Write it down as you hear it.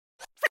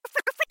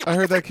I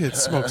heard that kid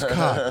smokes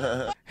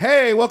cock.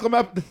 Hey, welcome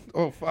up.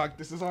 Oh, fuck.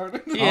 This is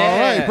hard. Yeah. All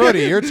right,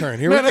 Brody, your turn.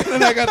 Here we go.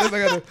 No, I got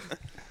this.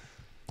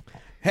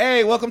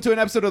 Hey, welcome to an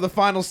episode of The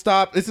Final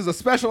Stop. This is a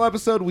special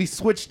episode. We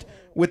switched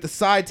with the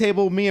side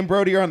table. Me and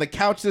Brody are on the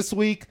couch this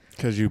week.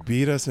 Because you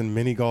beat us in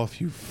mini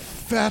golf, you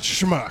fat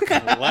schmuck.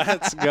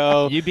 Let's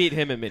go. You beat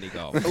him in mini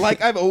golf.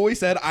 Like I've always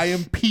said, I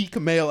am peak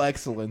male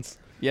excellence.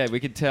 Yeah, we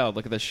can tell.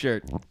 Look at the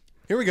shirt.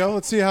 Here we go.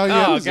 Let's see how you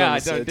Oh, ends God, on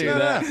this. don't do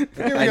that. Here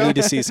we I go. need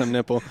to see some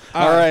nipple.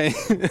 All right.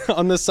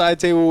 On the side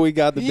table, we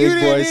got the You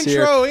big didn't boys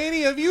here. intro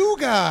any of you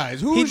guys.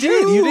 He Who's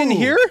did. You didn't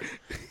hear?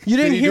 You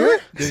didn't Did he do hear?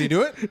 it? Did he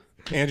do it?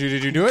 Andrew,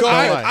 did you do it?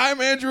 I'm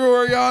Andrew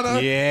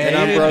Oriana. Yeah. And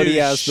I'm you didn't Brody do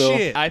Asbill.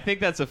 shit. I think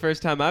that's the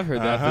first time I've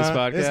heard that this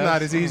podcast. It's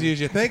not as easy as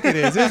you think it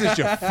is it,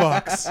 you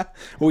fucks?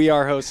 We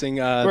are hosting,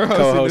 hosting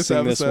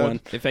co-hosting this this episode. one.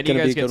 If any of Gonna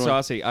you be guys a get good one.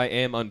 saucy, I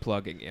am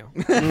unplugging you.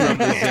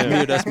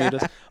 Mute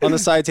us. On the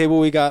side table,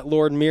 we got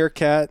Lord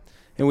Meerkat,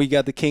 and we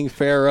got the King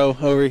Pharaoh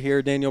over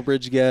here, Daniel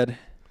Bridgegad,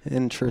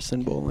 and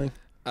Tristan Bowling.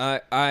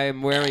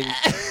 I'm wearing...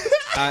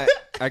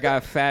 I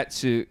got a fat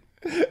suit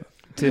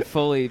to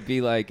fully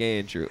be like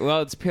Andrew.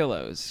 Well, it's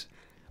pillows,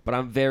 but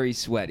I'm very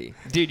sweaty.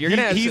 Dude, you're going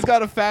to have... He's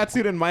got a fat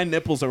suit and my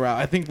nipples are out.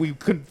 I think we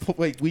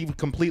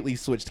completely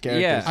switched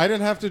characters. Yeah. I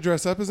didn't have to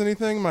dress up as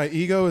anything. My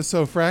ego is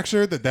so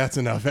fractured that's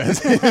enough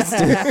as is.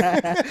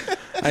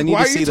 I need Why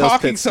to are see you those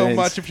talking pit so stains.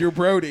 much if you're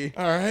Brody?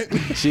 All right.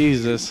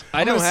 Jesus.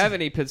 I don't have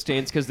any pit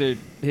stains because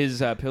his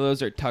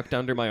pillows are tucked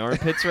under my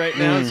armpits right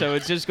now, so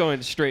it's just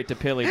going straight to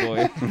Pilly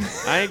Boy.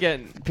 I ain't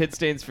getting pit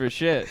stains for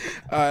shit.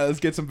 All right, let's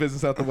get some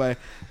business out the way.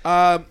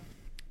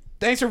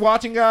 Thanks for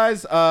watching,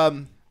 guys.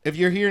 If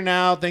you're here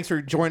now, thanks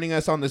for joining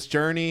us on this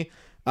journey.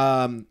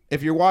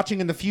 If you're watching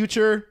in the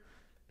future,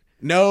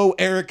 no,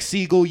 Eric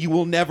Siegel, you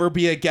will never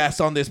be a guest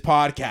on this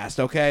podcast,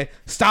 okay?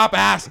 Stop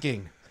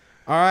asking.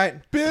 All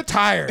right? Bit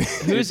tired.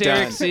 Who's You're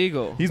Eric done.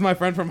 Siegel? He's my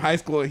friend from high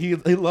school. He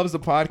loves the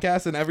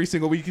podcast, and every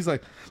single week he's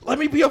like, let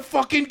me be a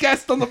fucking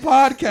guest on the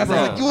podcast. Bro,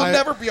 I'm like, you will I-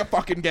 never be a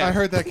fucking guest. I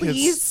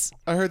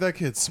heard that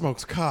kid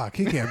smokes cock.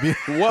 He can't be.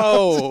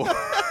 Whoa.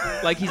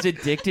 Like he's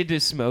addicted to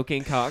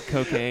smoking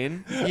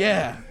cocaine?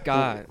 Yeah.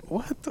 God,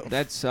 What the?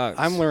 that sucks.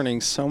 I'm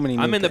learning so many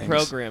new I'm in the things.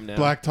 program now.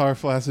 Black tar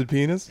flaccid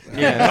penis.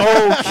 Yeah.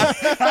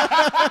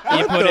 Oh,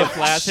 You put it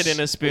flaccid in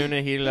a spoon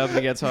and heat it up and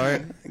it gets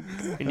hard.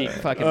 And you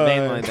fucking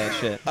mainline that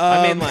shit.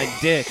 I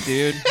mainline dick,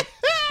 dude.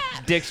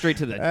 Dick straight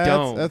to the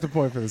dome. That's a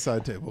point for the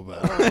side table,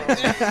 but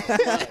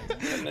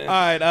All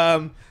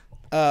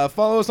right.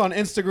 Follow us on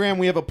Instagram.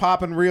 We have a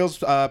Poppin'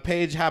 Reels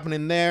page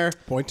happening there.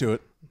 point to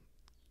it.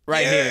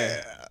 Right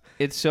here.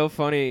 It's so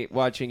funny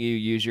watching you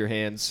use your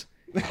hands.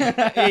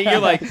 You're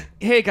like,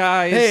 hey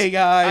guys. Hey,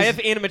 guys. I have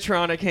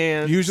animatronic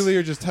hands. Usually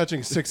you're just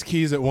touching 6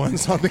 keys at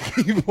once on the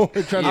keyboard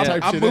trying Yeah. to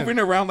type I'm shit moving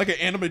around like an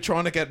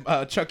animatronic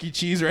at Chuck E.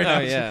 Cheese right now.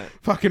 Oh, yeah. It's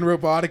fucking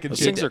robotic and those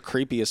shit. things are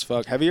creepy as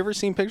fuck. Have you ever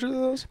seen pictures of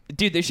those?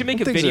 Dude, they should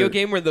make a Things video are-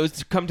 game where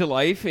those come to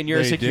life and you're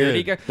a They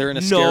security did. guy. They're in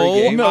a scary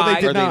game? No, they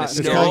I- did Are they in a not. It's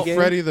scary called game?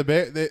 Freddy the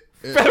Bear. Freddy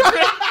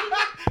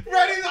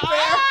the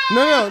Bear.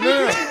 No.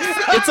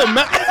 It's a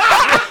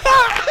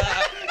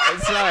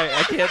Sorry,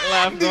 I can't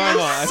laugh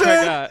normal. I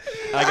forgot.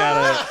 I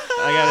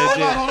gotta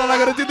do. Hold on, I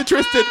gotta do the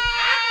Tristan.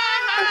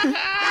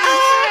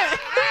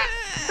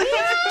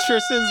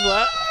 Tristan's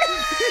lap.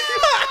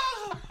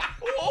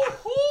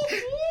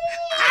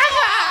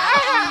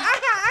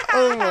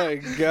 Oh my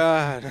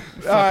god.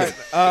 All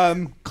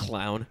right.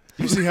 Clown.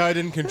 You see how I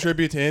didn't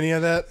contribute to any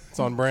of that? It's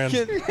on brand.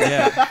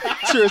 Yeah.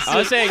 Tristan.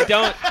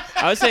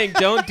 I was saying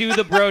don't do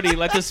the Brody.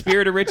 Let the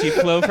spirit of Richie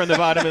flow from the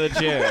bottom of the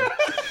chair.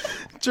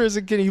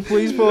 Tristan, can you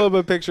please pull up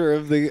a picture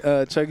of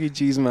the Chuck E.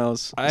 Cheese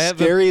mouse? I have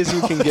Scary as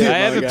you can get. I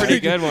have my a guy. pretty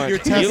good one.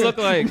 You look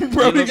like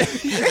Brody,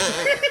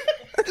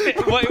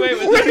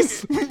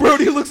 wait.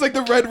 Brody looks like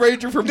the Red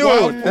Ranger from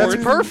Wild That's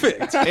Force.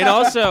 perfect. And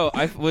also,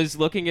 I was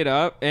looking it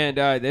up, and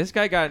this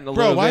guy got in a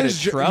Bro, little why bit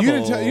is of trouble. you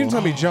didn't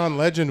tell me John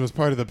Legend was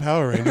part of the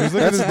Power Rangers?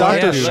 Look That's at this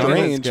black Doctor dude. look at this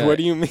Strange. guy. What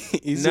do you mean?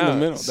 He's in the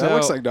middle. So That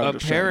looks like Doctor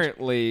Strange.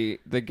 apparently,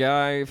 the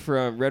guy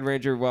from Red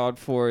Ranger Wild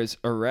Force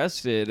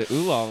arrested.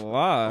 Ooh la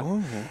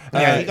la!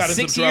 Yeah, he got in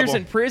 6 some years trouble.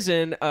 in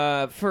prison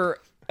for.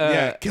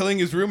 Yeah, killing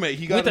his roommate.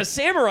 He got With a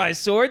samurai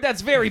sword,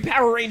 that's very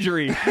Power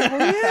Rangery.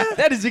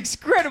 That is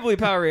incredibly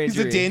Power Rangery. He's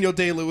a Daniel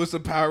Day-Lewis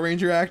of Power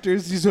Ranger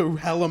actors. He's a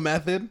hella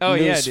method. Oh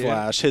yeah, dude.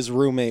 Newsflash: his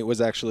roommate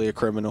was actually a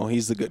criminal.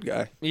 He's the good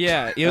guy.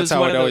 Yeah, it That's was how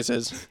one it of always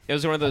those, is. It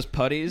was one of those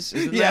putties.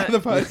 Isn't Yeah, that? the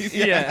putties.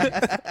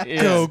 Yeah.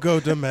 Yeah. Go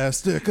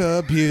domestic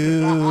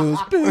abuse.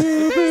 Boo,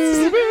 boo,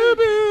 boo,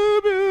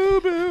 boo,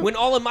 boo, boo. When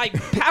all of my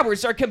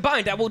powers are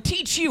combined, I will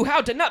teach you how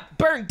to not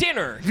burn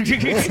dinner.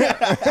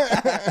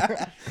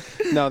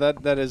 No,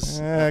 that is.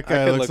 That I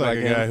guy could looks look like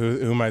a him. guy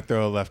who might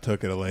throw a left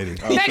hook at a lady.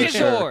 Oh, for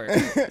sure.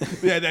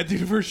 Megazord. Yeah, that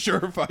dude for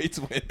sure fights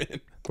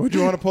women. What'd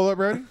you want to pull up,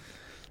 Brady?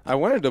 I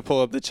wanted to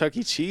pull up the Chuck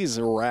E. Cheese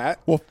rat.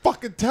 Well,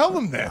 fucking tell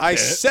him that. I bitch.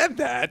 said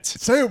that.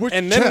 Say it with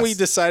And your then we chest.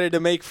 decided to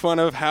make fun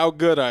of how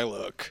good I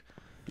look.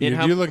 You, And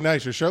how- you look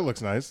nice. Your shirt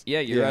looks nice. Yeah,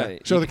 you're Yeah.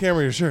 right. Show the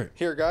camera your shirt.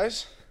 Here,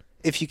 guys.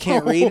 If you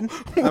can't read,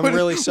 I'm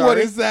really sorry. What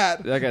is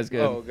that? That guy's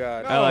good. Oh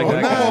God. I like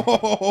that guy.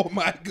 Oh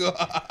my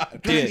god,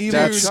 Dude,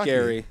 that's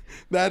scary.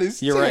 That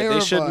is You're right.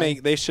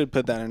 terrifying. They should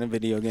put that in a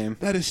video game.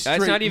 That is That's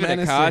straight not even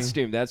menacing. a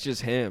costume. That's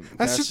just him.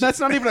 That's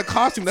not even a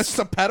costume. That's just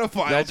a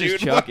pedophile, That's dude.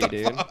 just What Chucky,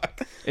 the dude.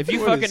 fuck? If you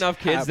What fuck is enough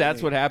kids,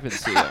 that's happening? what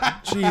happens to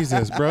you.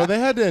 Jesus, bro. They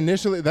had to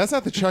initially. That's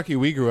not the Chucky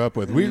we grew up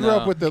with. We grew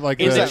up with the like.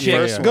 It's the, a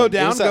chick. yeah. Go What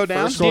down, was that go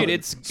down. first Dude,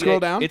 it's Scroll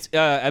down. It's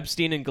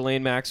Epstein and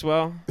Ghislaine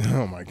Maxwell.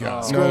 Oh my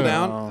God. Scroll No.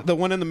 down. The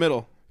one in the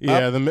middle.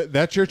 Yeah,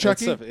 that's your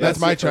Chucky. That's That's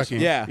my the first Chucky.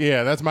 one. Yeah.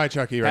 yeah, that's my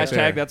Chucky right there.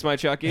 Hashtag that's my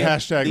Chucky.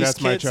 Hashtag These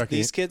that's my kids, Chucky.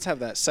 these kids have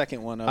that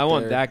second one up I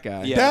want there. that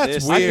guy. Yeah, That's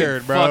this-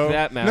 weird, I bro. could fuck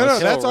that mouse. No,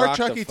 that's It'll our rock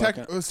the Chucky tech.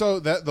 fucking- So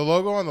the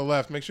logo on the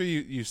left. Make sure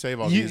you save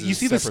all these. You as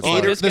see the separate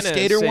skater, files. just the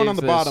gonna skater one save on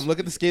the this. bottom. Look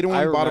at the skater one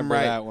I on the bottom remember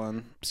right. that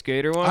one.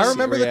 Skater one. I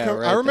remember Yeah,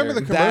 right I remember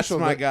the there. commercial.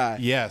 That's my that- guy.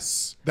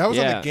 Yes, that was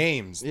on Yeah. the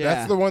games. Yeah.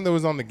 That's the one that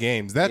was on the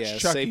games. That's Yeah,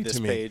 Chucky save this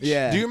to me. page.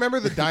 Yeah. Do you remember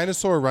the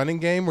dinosaur running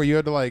game where you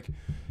had to like?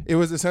 It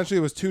was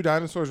essentially two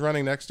dinosaurs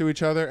running next to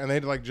each other, and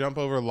they'd like jump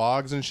over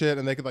logs and shit,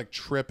 and they could like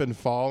trip and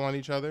fall on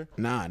each other.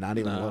 Nah, not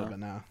even a little bit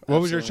now. What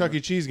was your Chuck E.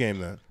 Cheese game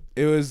then?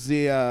 It was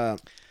it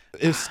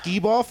was skee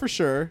ball for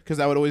sure, because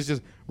I would always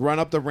just run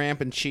up the ramp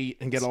and cheat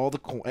and get all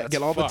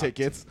the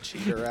tickets.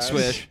 Cheater ass.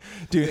 Swish.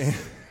 Dude,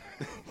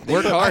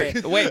 Work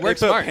hard. Wait, They work put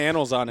smart.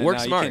 panels on it. Work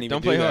now. You smart. can't even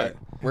Don't do play that.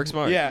 hard. Work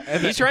smart. Yeah,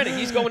 and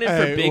He's going in for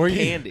Hey, big were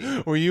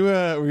candy. were you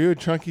a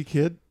chunky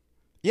kid?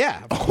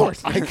 Yeah, of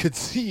course. I could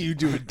see you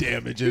doing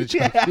damage at a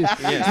chunky.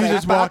 Yeah. You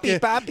just walk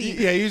in. Boppy.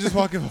 Yeah, you just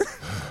walk in.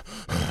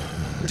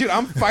 Dude,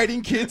 I'm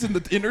fighting kids in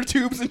the inner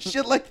tubes and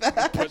shit like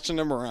that. Pushing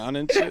them around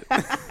and shit.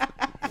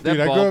 That Dude,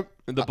 I ball, grew up-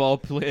 the ball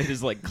pit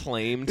is like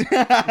claimed.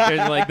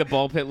 And like the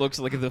ball pit looks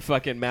like the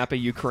fucking map of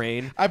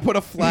Ukraine. I put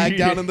a flag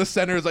down in the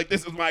center. It's like,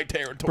 this is my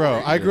territory.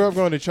 Bro, I grew up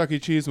going to Chuck E.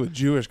 Cheese with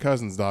Jewish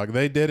cousins, dog.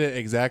 They did it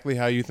exactly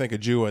how you think a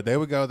Jew would. They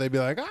would go, they'd be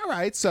like, all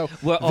right, so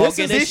We're all this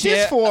gonna is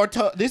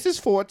this is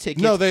for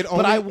tickets. No, they'd but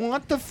only- I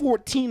want the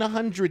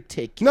 1,400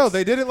 tickets. No,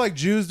 they did it like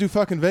Jews do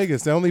fucking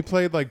Vegas. They only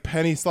played like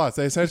penny slots.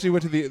 They essentially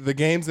went to the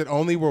games that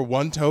only were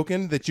one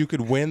token that you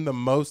could win the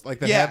most, like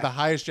that Yeah. had the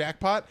highest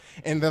jackpot.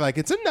 And they're like,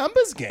 it's a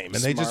numbers game.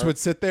 And they just Smart. would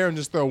sit there and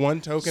just throw one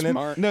token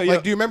Smart. in. No, like,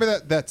 yeah. do you remember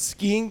that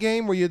skiing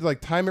game where you'd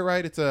like time it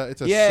right? It's a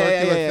Yeah,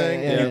 circular yeah, thing,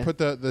 yeah, and yeah. you put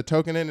the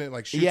token in and it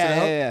like shoots Yeah, it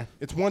out. yeah, yeah.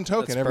 It's one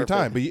token That's every perfect.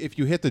 time. But if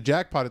you hit the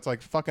jackpot, it's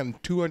like fucking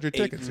 200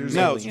 tickets. You're just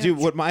No, like, dude,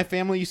 what my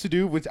family used to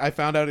do, which I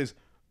found out is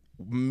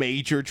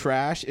major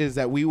trash, is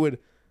that we would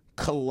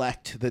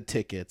collect the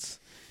tickets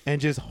and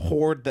just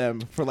hoard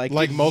them for like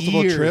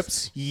multiple years.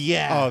 trips?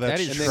 Yeah. Oh,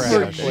 that's That is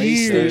trash. for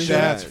years.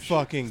 That's Trash.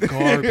 fucking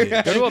garbage.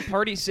 Go to a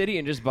party city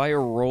and just buy a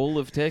roll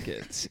of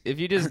tickets. If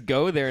you just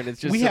go there and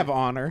it's just we have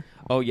honor.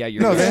 Oh yeah,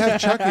 you're No, right. they have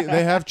Chucky.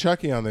 They have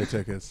Chucky on their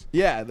tickets.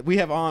 Yeah, we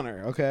have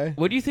honor. Okay.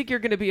 What do you think you're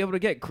going to be able to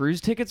get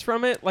cruise tickets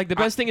from it? Like the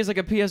best thing is like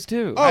a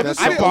PS2. Oh, That's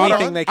this the is only our-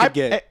 thing they could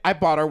get. I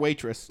bought our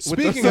waitress.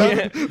 Speaking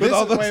with of- with this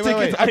all is- those wait,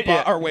 tickets, wait. I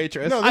bought our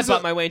waitress. No, I this bought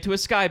is- my way into a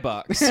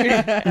skybox.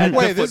 at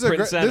Wait, the this is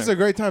Footprint Center. this is a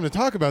great time to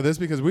talk about this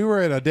because we were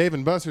at a Dave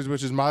and Buster's,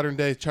 which is modern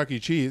day Chuck E.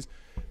 Cheese.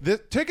 The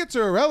tickets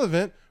are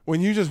irrelevant when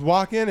you just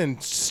walk in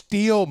and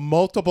steal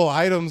multiple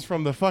items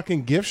from the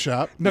fucking gift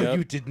shop. No, Yep.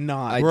 you did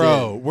not.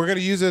 Bro, we're gonna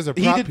use it as a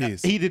prop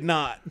piece. He did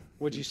not.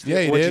 What'd you steal?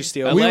 Yeah, he What'd you did.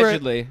 steal? We were-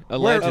 Allegedly.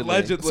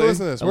 Allegedly. So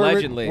listen to this.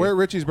 Allegedly. We're at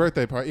Richie's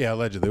birthday party. Yeah,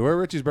 allegedly. We're at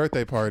Richie's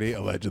birthday party,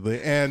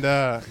 allegedly. And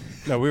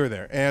no, we were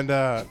there.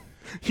 And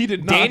He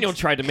did not. Daniel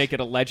tried to make it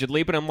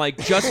allegedly, but I'm like,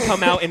 just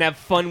come out and have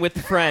fun with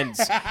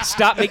friends.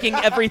 Stop making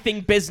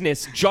everything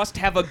business. Just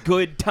have a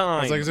good time.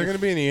 I was like, is there gonna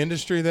be any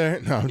industry there?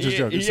 No, I'm just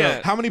joking. So-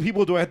 Yeah. How many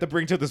people do I have to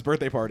bring to this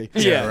birthday party?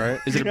 Yeah. right.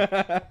 Is it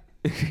a,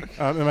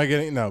 Am I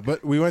getting no?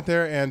 But we went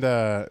there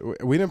and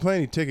we didn't play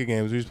any ticket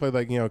games. We just played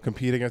like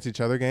compete against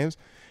each other games.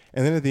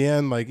 And then at the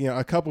end, like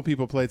a couple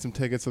people played some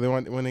tickets, so they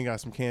went and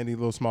got some candy,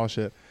 little small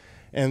shit.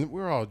 And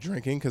we were all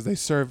drinking because they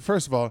serve.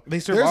 First of all, They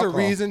serve there's alcohol.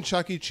 a reason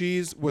Chuck E.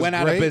 Cheese was Went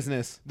out great. of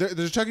business.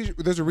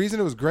 There's a reason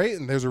it was great,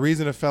 and there's a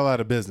reason it fell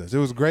out of business. It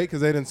was great because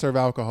they didn't serve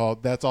alcohol.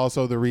 That's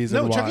also the reason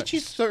No, why. Chuck E.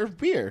 Cheese served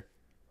beer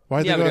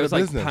Why'd yeah, they but go it out was of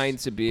like business?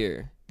 pints of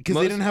beer. because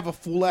they didn't have a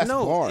full ass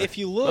No, bar. if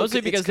you look, Mostly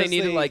it's because they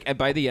needed like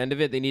by the end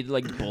of it they needed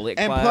like bullet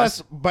and class.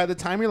 plus, by the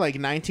time you're like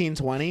 19,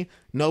 20,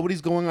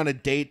 nobody's going on a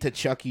date to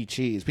Chuck E.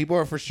 Cheese. People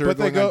are for sure But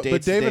going they go. on dates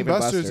But to Dave Dave and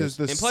Buster's is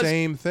the And plus-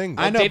 same thing.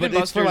 I know, Dave but and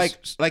it's for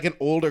Buster's- like an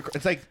older.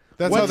 It's like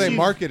That's how once they you-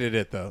 marketed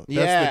it, though.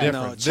 Yeah. That's the No,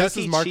 difference. Chuck This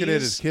E. is marketed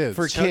Cheese as kids.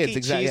 for Chuck kids, E.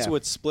 exactly, Cheese yeah.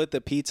 would split the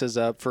pizzas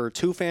up for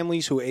two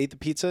families who ate the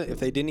pizza.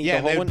 If they didn't eat Yeah,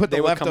 the whole they one, would put the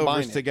they would combine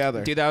leftovers it.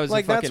 together. Dude, that was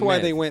Like a fucking that's why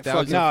myth. they went. That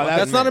was fucking, a No, fucking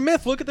that's not a myth.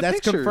 myth. Look at the That's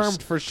pictures.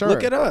 confirmed for sure.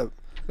 Look it up.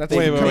 That's They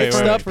Wait, wait, wait, mixed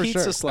wait. up For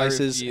pizza sure.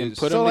 slices I and refuse.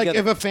 put So them like,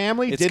 together. if a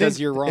family It's 'cause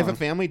you're wrong. if a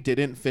family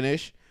didn't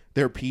finish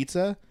their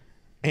pizza,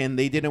 and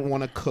they didn't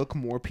want to cook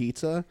more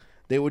pizza,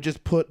 they would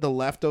just put the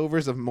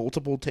leftovers of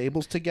multiple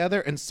tables together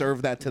and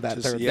serve that to that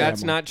Just- third yeah.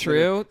 That's family. not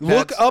true.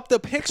 Look up the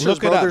pictures, Look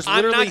it bro. up. There's I'm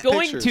literally not going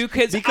pictures. to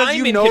because I'm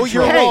you in know control.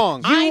 you're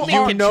wrong. I'm in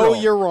You know control.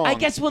 you're wrong. I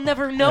guess we'll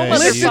never know, Hey,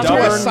 Listen to motherfucker.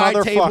 our Stubborn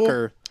side table.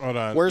 motherfucker. Hold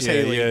on. Where's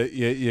Haley?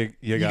 You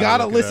You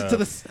gotta listen to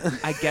this.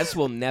 I guess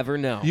we'll never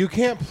know. You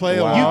can't play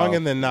Wow. along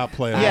and then not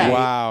play along. Yeah.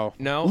 Wow.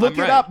 No, Look I'm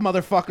it right. up,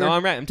 motherfucker. No,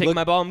 I'm right. I'm taking Look-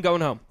 my ball. I'm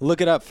going home.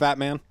 Look it up, fat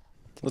man.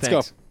 Let's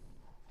Thanks. go.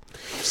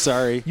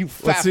 Sorry. You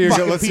fat Let's see your,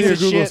 fucking let's see piece your of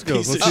Google shit. skills.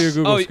 Piece Let's of see your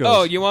Google Oh, skills.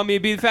 oh, you want me to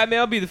be the fat man?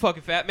 I'll be the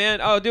fucking fat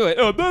man. I'll do it.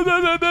 Oh,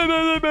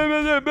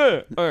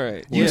 all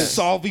right. You Yeah.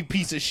 salvy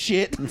piece of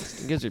shit.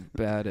 You guys are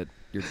bad at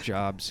your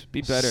jobs.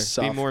 Be better. Be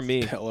Soft more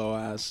me. Pillow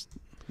ass.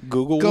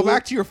 Google. Go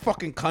back to your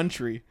fucking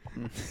country.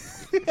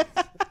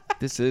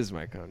 This is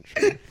my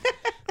country.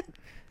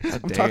 How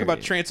I'm talking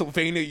about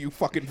Transylvania, you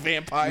fucking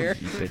vampire.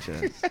 You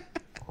bitch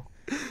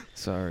ass.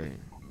 Sorry.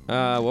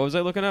 What was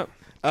I looking up?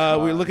 We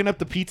were looking up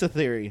the pizza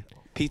theory.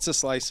 pizza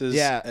slices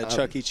Yeah, at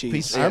Chuck E. Cheese.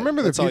 pizza- I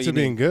remember the That's all pizza you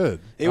being need. good.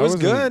 It I was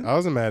wasn't- good. I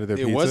wasn't mad at their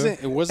It pizza.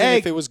 wasn't. It wasn't Hey.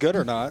 if it was good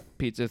or not.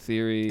 Pizza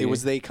theory. It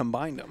was they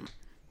combined them.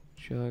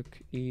 Chuck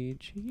E.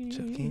 Cheese.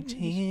 Chuck E.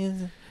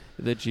 Cheese.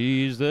 The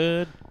cheese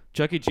that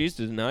Chuck E. Cheese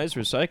denies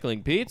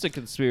recycling pizza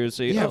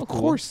conspiracy. Yeah, Oh, of cool.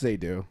 course they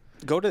do.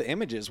 Go to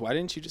images. Why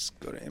didn't you just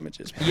go to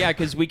images? Yeah,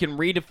 because we can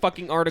read a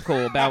fucking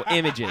article about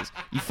images.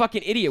 You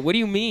fucking idiot. What do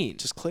you mean?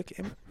 Just click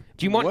image.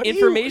 Do you want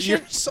information?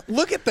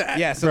 Look at that.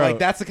 Yeah, so Bro. like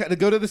that's the kind.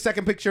 Go to the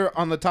second picture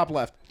on the top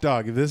left.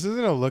 Dog, if this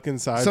isn't a look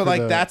inside. So for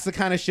like the- that's the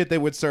kind of shit they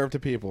would serve to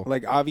people.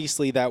 Like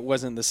obviously that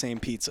wasn't the same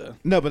pizza.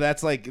 No, but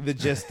that's like the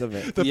gist of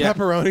it. the Yeah.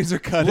 pepperonis are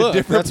cut Look, at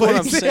different that's what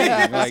I'm places.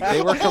 saying. Like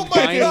they were Oh my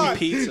combining God.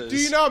 pizzas. Do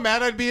you know how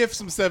mad I'd be if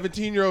some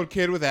 17-year-old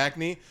kid with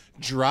acne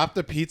dropped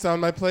a pizza on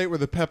my plate where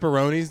the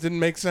pepperonis didn't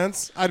make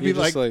sense? I'd You're be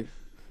just like,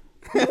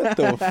 what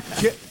the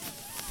f-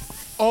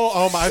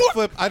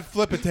 I'd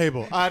flip a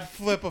table. I'd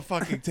flip a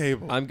fucking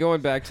table. I'm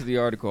going back to the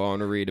article. I want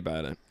to read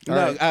about it.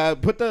 No,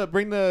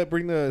 bring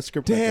the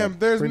script. back Damn, up.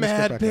 there's Bring the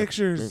script mad back up.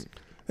 pictures.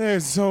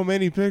 There's so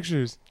many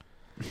pictures.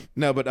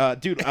 No,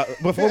 but dude,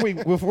 before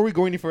we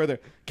go any further,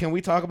 can we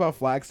talk about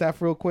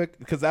Flagstaff real quick?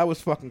 Because that was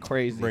fucking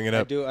crazy. Bring it I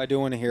up. do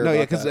want to hear. No, about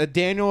yeah, because that.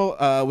 Daniel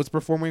was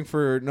performing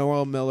for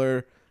Noel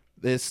Miller.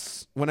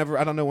 This whenever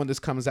I don't know when this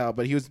comes out,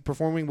 but he was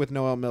performing with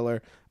Noel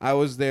Miller. I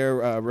was there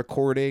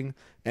recording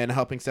and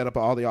helping set up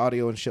all the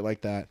audio and shit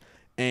like that.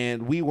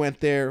 And we went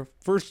there.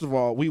 First of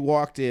all, we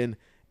walked in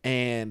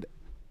and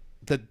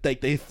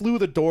they flew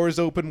the doors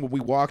open when we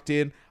walked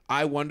in.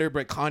 I wondered,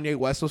 but Kanye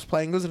West was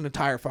playing. It was an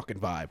entire fucking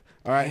vibe.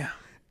 All right,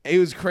 it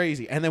was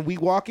crazy. And then we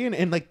walk in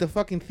and like the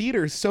fucking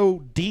theater is so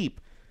deep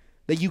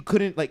that you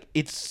couldn't like.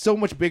 It's so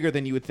much bigger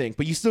than you would think,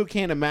 but you still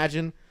can't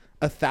imagine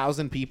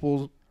 1,000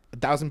 people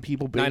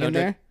being in 900?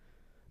 there.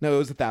 No, it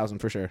was 1,000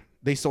 for sure.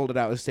 They sold it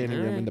out. It was standing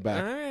room in the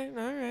back. All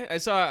right.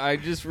 I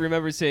just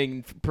remember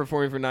seeing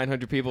performing for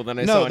 900 people. Then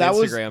I saw No, on that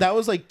Instagram.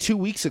 was like 2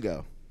 weeks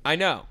ago. I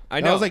know.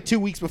 That was like 2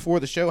 weeks before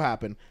the show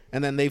happened,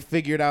 and then they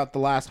figured out the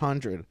last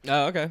 100.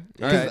 Oh, okay. All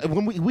Because right.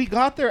 when we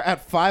got there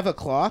at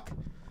 5:00,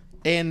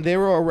 and there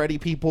were already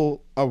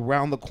people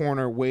around the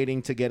corner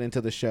waiting to get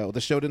into the show.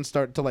 The show didn't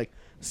start until like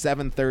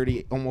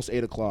 7:30, almost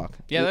 8:00.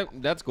 Yeah,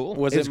 that's cool.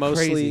 was it's it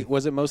mostly crazy.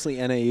 was it mostly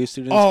NAU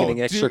students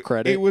getting extra dude,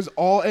 credit? It was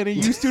all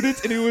NAU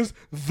students, and it was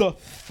the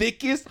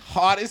thickest,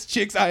 hottest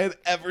chicks I had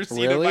ever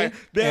seen. Really? In my,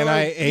 they And were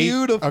I ate.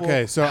 beautiful.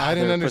 Okay, so I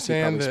didn't Their pussy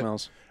understand probably that.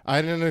 smells. I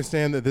didn't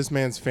understand that this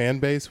man's fan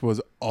base was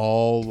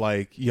all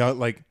like young,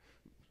 like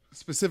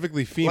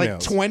specifically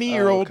females. Like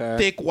 20-year-old okay.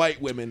 thick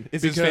white women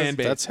is his Because fan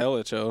base. That's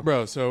hella chill.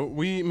 Bro, so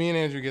me and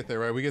Andrew get there,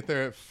 right? We get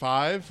there at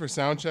 5 for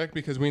sound check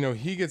because we know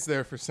he gets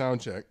there for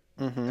sound check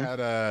at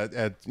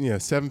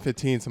 7:15,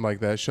 something like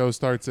that. Show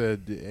starts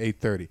at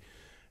 8:30,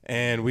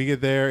 and we get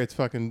there. It's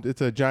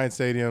a giant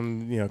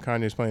stadium.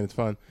 Kanye's playing. It's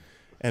fun,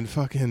 and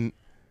fucking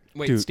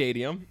Wait, dude.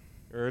 stadium?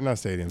 or not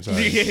stadium.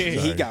 Sorry,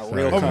 He got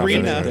sorry, real sorry, confident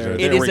Arena. sorry, there. sorry, It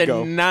There is we a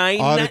go.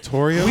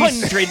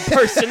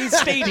 900-person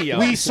stadium.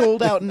 We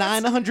sold out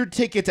 900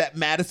 tickets at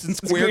Madison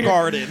Square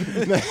Garden.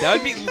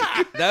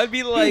 That would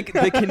be like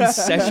the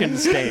concession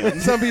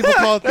stand. Some people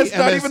call it That's the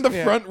not MS even the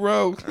yeah. front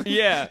row.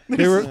 Yeah.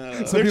 They were,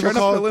 They're some people trying to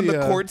call fill it in the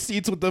the court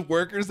seats with the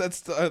workers that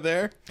are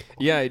there.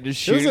 Yeah,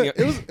 just It was, shooting.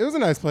 it was a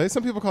nice place.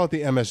 Some people call it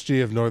the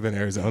MSG of Northern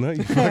Arizona.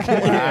 You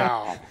fucking-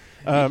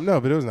 Wow. No,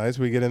 but it was nice.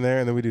 We get in there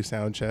and then we do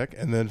sound check,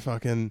 and then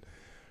fucking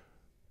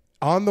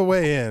on the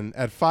way in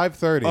at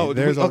 5:30, Oh,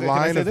 there's a okay, can I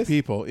line say of this?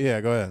 people.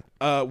 Yeah, go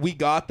ahead. We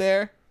got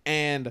there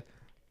and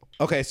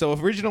okay, so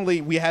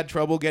originally we had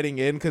trouble getting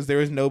in because there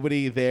was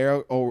nobody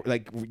there or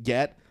like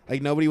yet,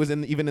 like nobody was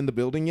even in the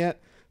building yet.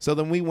 So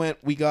then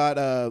we got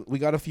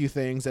a few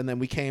things, and then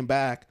we came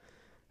back,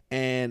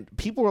 and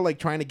people were like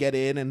trying to get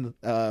in,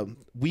 and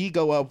we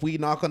go up, we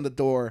knock on the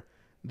door,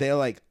 they're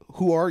like,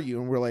 "Who are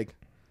you?" And we're like,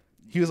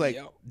 he was like,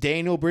 Yo.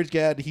 "Daniel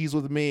Bridgegad, he's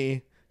with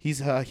me. He's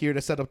here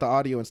to set up the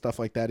audio and stuff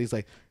like that." He's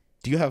like,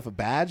 "Do you have a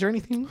badge or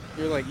anything?"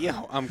 You're like,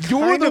 yo, I'm You're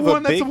kind the of a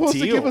one that's big supposed to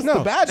deal. give us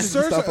the badges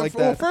and stuff like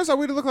well, that. first off,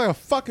 we look like a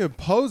fucking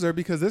poser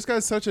because this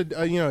guy's such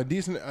a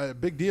decent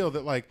big deal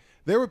that like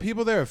There were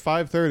people there at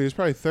 5:30. There's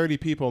probably 30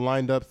 people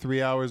lined up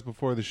 3 hours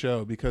before the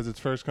show because it's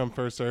first come,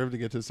 first serve to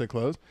get to sit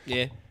close.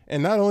 Yeah.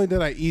 And not only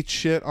did I eat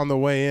shit on the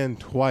way in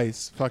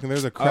twice, fucking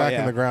there's a crack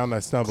in the ground and I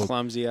stumbled.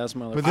 Clumsy ass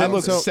motherfucker. But I then-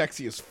 look so-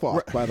 sexy as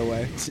fuck, by the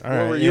way. All What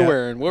right, were you yeah.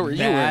 wearing? What were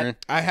you wearing?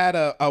 I had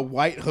a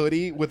white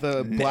hoodie with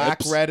a black,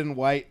 Nips. red, and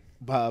white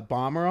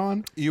bomber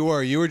on. You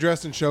were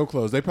dressed in show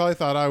clothes. They probably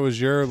thought I was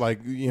your They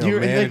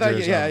manager. thought- or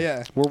yeah, something.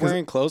 yeah. We're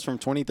wearing clothes from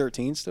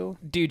 2013 still.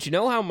 Dude, you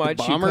know how much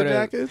you bomber could've,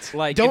 jackets?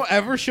 Like, Don't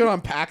ever shit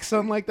on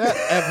PacSun like that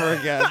ever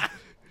again.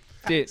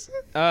 Dude,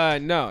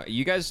 no,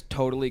 you guys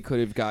totally could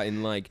have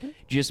gotten like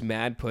just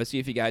mad pussy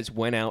if you guys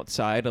went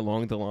outside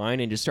along the line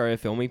and just started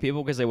filming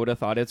people because they would have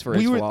thought it's for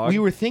his vlog. We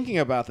were thinking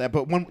about that,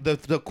 but when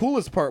the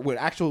coolest part, what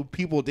actual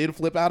people did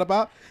flip out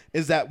about,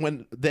 is that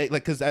when they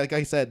because like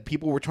I said,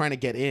 people were trying to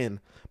get in,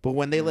 but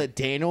when they let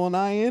Daniel and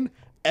I in,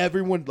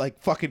 everyone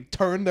like fucking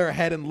turned their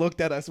head and looked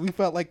at us. We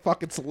felt like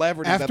fucking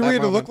celebrities. After at that we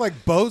had to moment. look like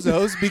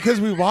bozos because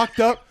we walked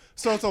up.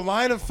 So it's a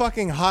line of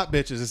fucking hot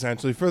bitches,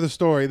 essentially, for the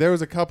story. There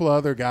was a couple of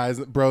other guys,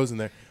 bros in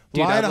there.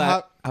 Dude, Line of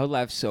hot. I would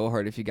laugh so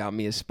hard if you got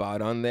me a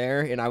spot on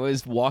there and I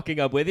was walking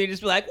up with you and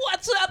just be like,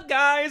 "What's up,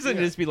 guys?" and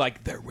just be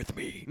like, "They're with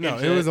me." No,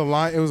 and it was shit. a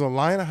line. It was a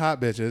line of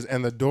hot bitches,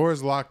 and the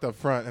door's locked up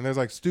front. And there's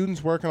like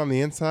students working on the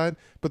inside,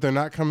 but they're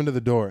not coming to the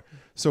door.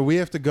 So we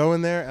have to go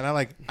in there, and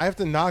I have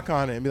to knock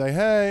on it and be like,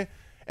 "Hey."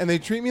 And they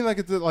treat me like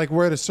it's like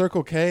we're at a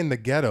Circle K in the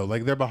ghetto.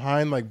 Like they're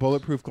behind like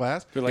bulletproof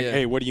glass. They're like, Yeah.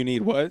 hey, what do you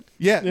need? What?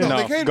 Yeah, No,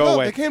 they came. go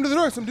away. They came to the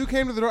door. Some dude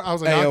came to the door. I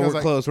was like, Hey, knocking. I we're was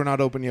like, closed. We're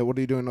not open yet. What are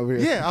you doing over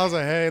here? yeah. I was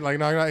like, hey, like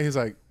knock, knock. He's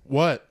like,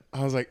 what?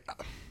 I was like,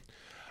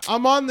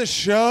 I'm on the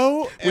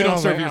show. We And I don't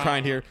was serve like, your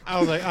kind here. I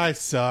was like, I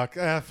suck.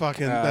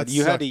 Fucking. That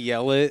You had sucked. to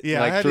yell it Yeah,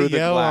 like I had through to the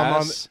yell. I'm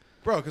on. glass.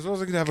 Bro, because I was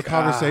going to have a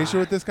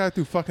conversation with this guy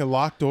through fucking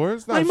locked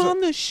doors. No,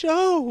 so- the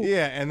show.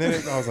 Yeah, and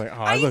then I was like,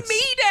 oh, I look.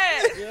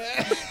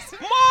 it.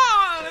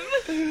 Mom,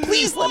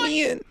 Please let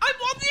me in. I'm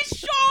on this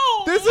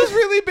show. This is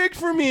really big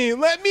for me.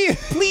 Let me.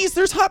 Please,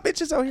 there's hot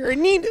bitches out here. I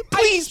need it.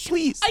 Please.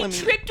 I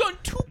tripped on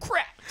 2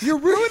 cracks. You're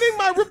ruining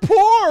my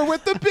rapport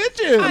with the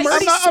bitches.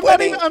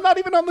 I'm not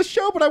even on the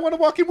show, but I want to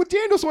walk in with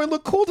Daniel so I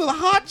look cool to the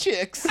hot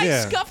chicks.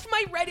 Yeah. Scuffed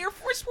my red Air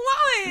Force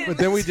One. But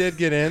then we did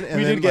get in, and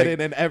We then did get like,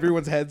 in, and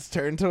everyone's heads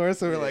turned to us.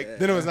 So we're like,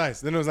 Then it was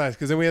nice.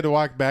 Because then we had to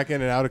walk back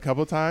in and out a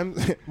couple times.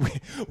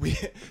 we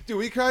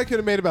probably could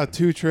have made about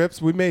 2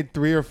 trips. We made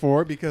 3 or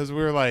 4 because we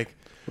were like,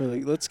 We're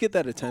like, let's get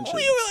that attention.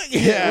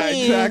 yeah,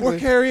 exactly. we're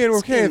carrying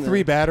in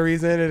 3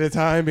 batteries in at a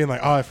time, being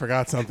like, oh, I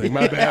forgot something.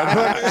 My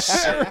bad.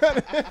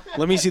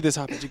 Let me see this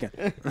hot bitch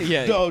again.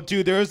 Yeah. No,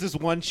 dude, there was this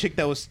one chick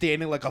that was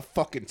standing like a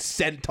fucking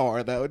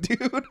centaur, though, dude.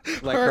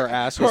 Like her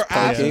ass was her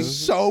ass poking. is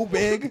so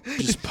big.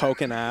 Just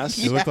poking ass.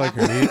 It looked like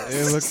her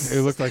knees.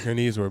 It looked like her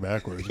knees were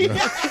backwards. Bro.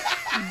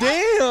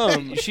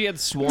 Damn. She had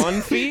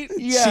swan feet.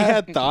 Yeah. She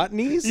had thought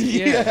knees.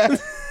 Yeah.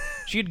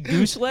 She had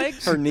goose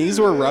legs. Her knees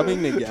were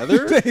rubbing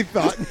together. They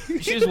thought.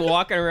 She was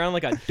walking around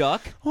like a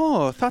duck.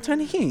 Oh, thought on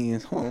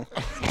knees. Oh.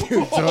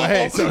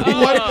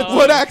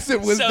 What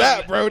accent was So-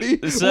 that,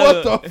 Brody?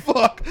 so- What the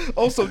fuck?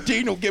 Also,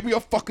 Daniel, give me a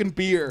fucking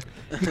beer.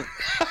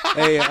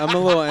 Hey, I'm a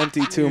little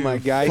empty too, my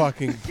guy.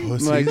 Fucking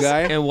pussies. My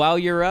guy. And while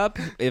you're up,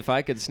 if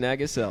I could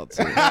snag a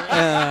seltzer.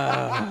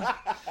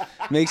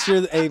 Make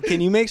sure. Hey, can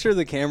you make sure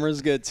the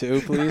camera's good too,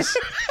 please?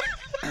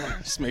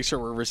 Just make sure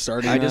we're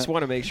restarting. I just that.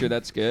 want to make sure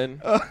that's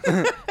good.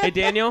 Hey,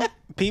 Daniel.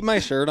 Peep my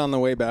shirt on the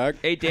way back.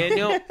 Hey,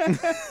 Daniel.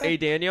 Hey,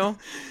 Daniel.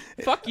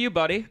 Fuck you,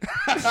 buddy.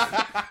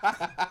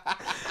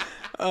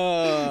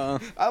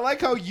 I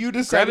like how you Grab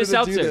decided a to do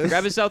seltzer. this.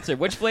 Grab a seltzer.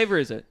 Which flavor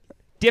is it?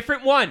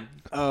 Different one.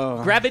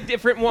 Grab a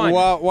different one.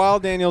 While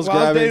Daniel's While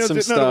grabbing Daniel's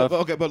some no, stuff.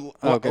 okay, but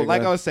Okay, go like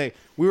ahead. I was saying,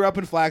 we were up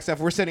in Flagstaff.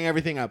 We're setting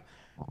everything up.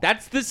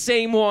 That's the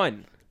same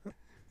one.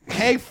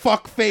 Hey,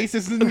 fuck face,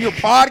 this isn't your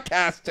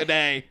podcast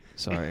today.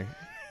 Sorry.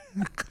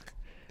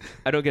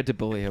 I don't get to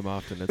bully him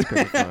often. It's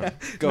pretty fun.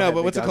 Go No, ahead,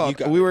 but what's big it dog, you called?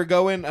 got We were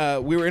going.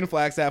 We were in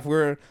Flagstaff.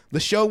 The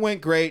show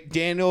went great.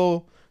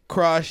 Daniel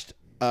crushed.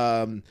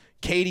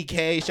 Katie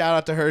K, shout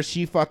out to her.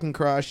 She fucking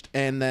crushed.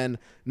 And then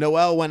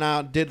Noelle went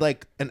out, did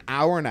like an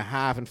hour and a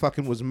half, and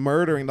fucking was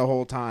murdering the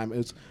whole time.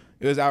 It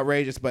was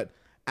outrageous. But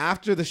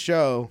after the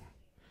show,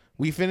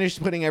 we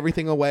finished putting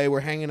everything away. We're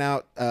hanging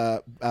out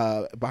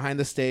behind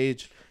the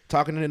stage,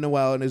 talking to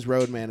Noelle and his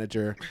road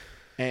manager.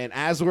 And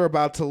as we're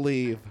about to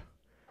leave,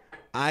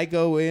 I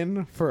go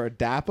in for a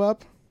dap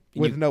up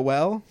with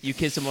Noelle. You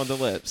kiss him on the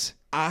lips.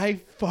 I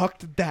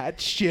fucked that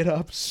shit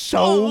up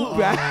so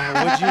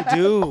bad.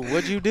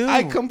 What'd you do?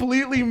 I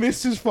completely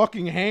missed his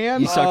fucking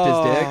hand. You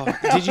sucked his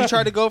dick. Did you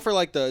try to go for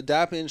like the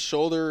dap in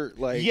shoulder?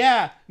 Like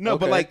Yeah, no,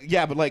 but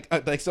Okay.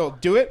 like, so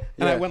do it,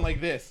 and I Yeah. went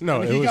like this.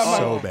 No, and it he was got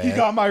so He bad.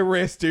 got my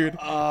wrist, dude.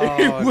 Oh,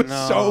 it was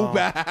no. so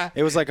bad.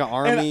 It was like an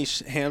army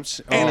And-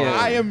 hamster. And oh.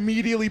 I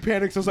immediately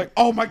panicked. So I was like,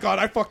 "Oh my god,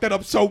 I fucked that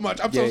up so much.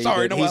 I'm Yeah, so you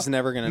sorry, did. Noelle." He's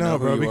never gonna No, know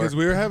bro, who you because are.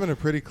 we were having a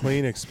pretty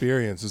clean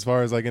experience as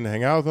far as like getting to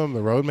hang out with them.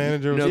 The road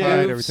manager was No fine.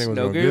 boobs, Everything was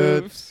No going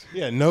good. goofs.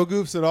 Yeah, no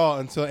goofs at all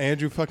until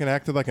Andrew fucking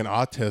acted like an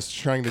autist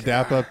trying to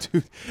dap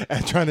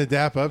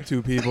up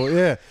to people.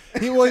 Yeah,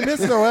 he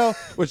missed Noel,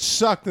 which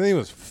sucked, and he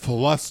was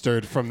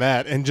flustered from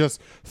that and just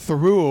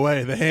threw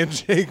away the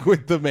handshake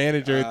with the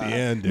manager at the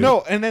end. Dude.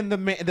 No, and then the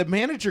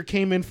manager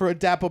came in for a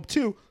dap up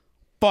too.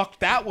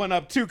 Fucked that one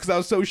up too because I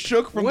was so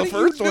shook from the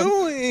first one. What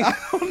are you doing? I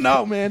don't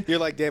know, man. You're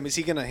like, damn, is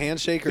he gonna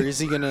handshake or is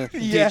he gonna?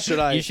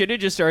 Yeah. You should have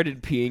just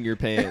started peeing your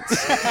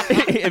pants.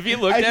 If you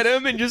looked at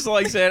him and just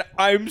like said,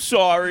 "I'm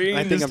sorry,"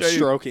 I and think just I'm started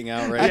stroking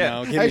out right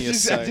now. Give me a I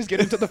sec. just get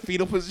into the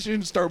fetal position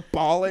and start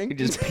bawling.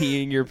 just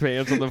peeing your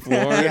pants on the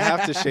floor. You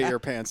have to shit your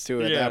pants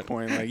too at Yeah. that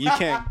point. Like you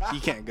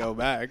can't go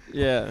back.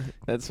 Yeah,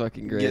 that's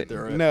fucking great. Get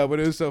through it. No,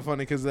 but it was so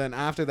funny because then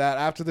after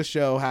the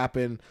show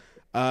happened,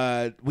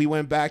 we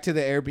went back to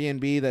the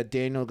Airbnb that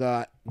Daniel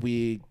got.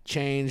 We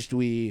changed,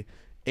 we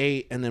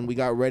ate, and then we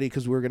got ready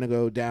because we were gonna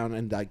go down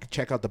and like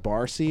check out the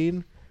bar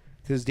scene.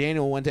 Because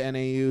Daniel went to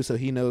NAU, so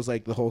he knows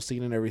like the whole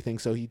scene and everything.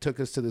 So he took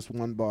us to this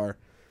one bar,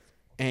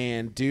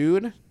 and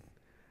dude,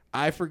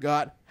 I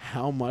forgot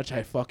how much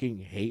I fucking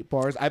hate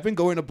bars. I've been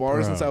going to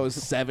bars since I was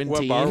 17.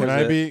 What bar was Can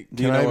I it? be?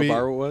 Do you can know I what be-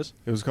 bar it was?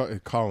 It was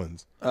called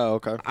Collins. Oh,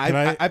 okay.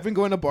 I've been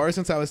going to bars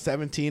since I was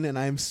 17, and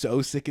I'm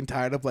so sick and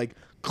tired of like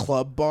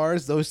club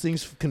bars. Those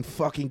things can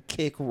fucking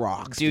kick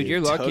rocks, Dude, you're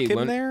lucky. Took him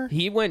When there?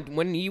 he went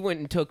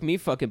and took me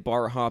fucking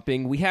bar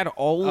hopping, we had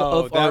all Oh,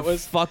 of that our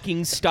was-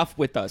 fucking stuff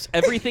with us.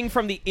 Everything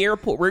from the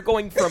airport. We're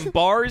going from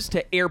bars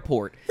to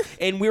airport,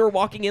 and we were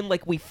walking in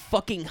like we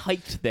fucking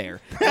hiked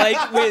there,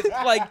 like with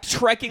like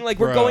trekking, like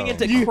we're Bro. going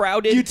into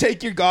crowded. You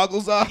take your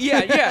goggles off.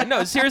 Yeah,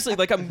 no, seriously,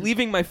 like I'm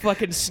leaving my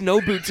fucking snow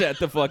boots at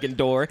the fucking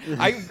door.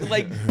 I'm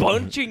like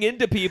bunching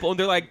into people, and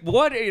they're like,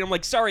 "What?" And I'm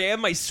like, "Sorry, I have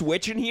my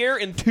Switch in here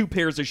and 2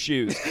 pairs of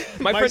shoes."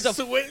 My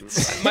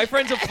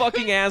friend's a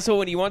fucking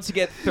asshole, and he wants to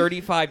get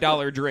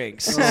 $35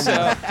 drinks.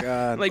 So,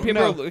 God. like,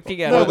 people No. are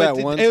looking at No, him. that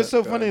but one it was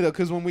so time, funny God. though,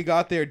 because when we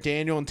got there,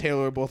 Daniel and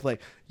Taylor were both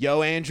like,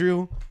 "Yo,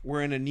 Andrew,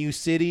 we're in a new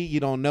city. You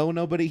don't know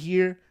nobody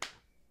here.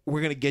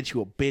 We're gonna get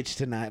you a bitch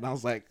tonight." And I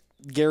was like,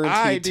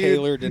 Guaranteed dude.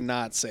 Taylor did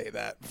not say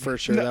that for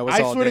sure. No, That was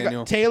I all swear to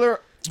Daniel. God, Taylor,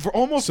 for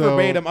almost So-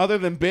 verbatim, other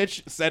than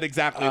bitch, said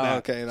exactly that.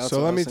 Okay, that's So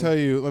what I let me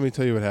was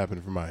tell you what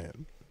happened from my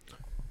end.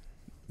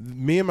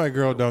 Me and my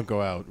girl don't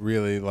go out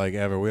really like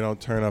ever. We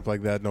don't turn up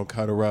like that. Don't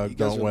cut a rug. You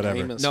guys Don't were whatever.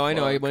 lame as No, I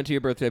know. I fuck. went to your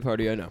birthday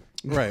party. I know.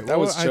 Right. That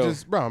was I chill.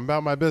 just, bro, I'm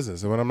about my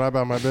business. And when I'm not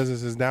about my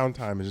business, is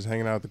downtime and just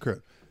hanging out at the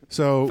crib.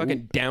 So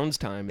Fucking Downs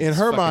time. in It's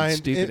her fucking mind,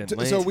 stupid and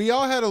lame. so we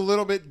all had a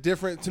little bit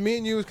different. To me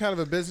and you, it was kind of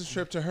a business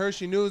trip. To her,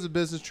 she knew it was a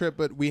business trip,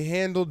 but we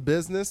handled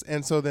business.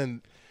 And so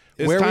then,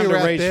 It's where time we to were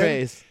at rage then,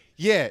 face.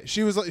 yeah,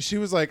 she was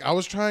like, I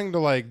was trying to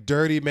like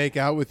dirty make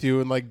out with you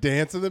and like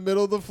dance in the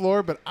middle of the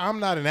floor, but I'm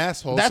not an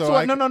asshole. That's so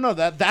why. I, No.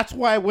 That's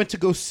why I went to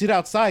go sit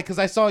outside because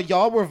I saw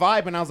y'all were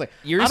vibing. I was like,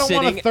 You're I don't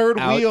want a sitting third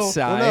wheel.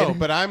 outside. Well, no,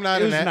 but I'm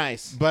not. It was an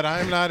nice. But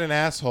I'm not an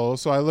asshole.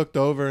 So I looked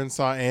over and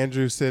saw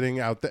Andrew sitting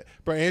out there.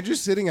 Bro, Andrew's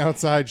sitting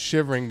outside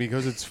shivering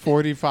because it's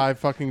 45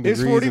 fucking degrees.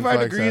 It's in 45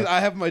 Flagstaff. degrees. I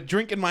have my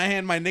drink in my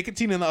hand, my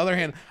nicotine in the other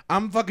hand.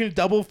 I'm fucking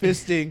double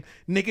fisting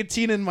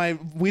nicotine in my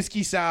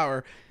whiskey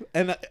sour.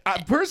 And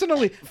I,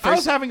 personally, I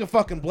was having a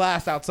fucking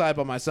blast outside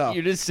by myself.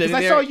 You're just sitting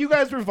 'Cause there- I saw you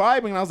guys were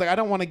vibing, and I was like, I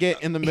don't want to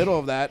get in the middle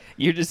of that.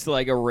 You're just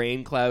like a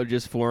rain cloud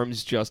just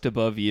forms just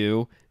above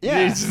you.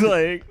 Yeah. It's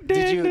like.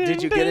 Did you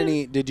get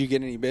any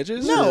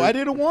bitches? No, or- I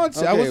didn't want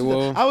to. Okay,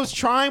 well- I was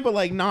trying, but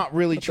like not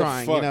really What the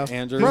trying. fuck, You know,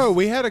 Andrew? Bro,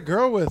 we had a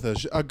girl with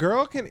us. A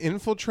girl can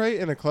infiltrate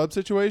in a club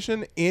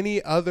situation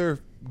any other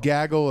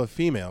gaggle of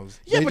females.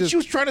 Yeah, They but just- she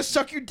was trying to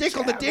suck your dick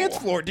on the dance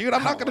floor, dude.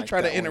 I'm not gonna like try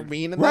to that one.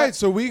 intervene in Right, that.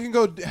 so we can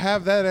go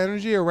have that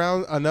energy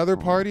around another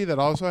party that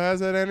also has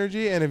that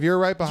energy, and if you're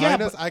right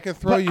behind us, I can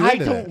throw but you I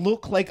into don't that.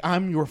 look like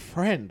I'm your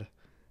friend.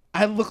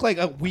 I look like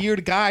a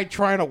weird guy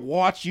trying to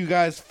watch you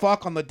guys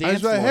fuck on the I dance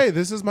was floor. like, hey,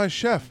 this is my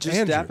chef, Just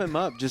Andrew. dap him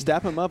up. Just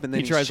dap him up, and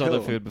then He tries all the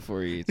chill. food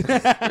before he eats.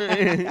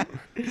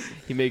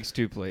 He makes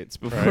 2 plates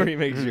before Right. he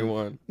makes you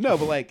one. No,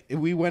 but like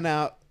we went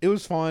out. It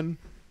was fun.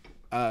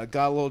 Got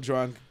a little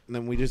drunk, and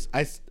then we just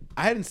I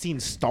hadn't seen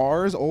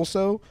Stars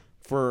also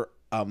for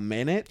a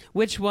minute.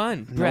 Which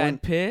one?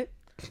 Brad Pitt?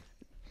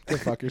 Go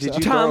fuck Did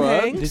yourself. you Tom throw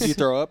up? Hanks? Did you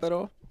throw up at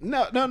all?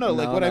 No. Like No,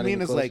 what I not mean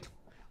even is close.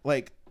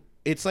 like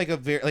it's like a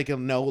very like a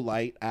no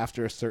light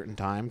after a certain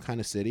time kind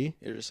of city.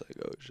 You're just like,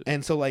 oh shit.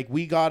 And so like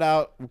we got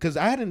out because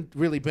I hadn't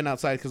really been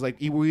outside because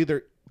like you were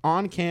either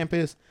on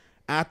campus,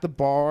 at the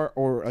bar,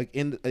 or like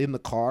in the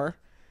car.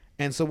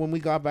 And so when we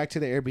got back to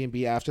the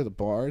Airbnb after the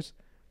bars,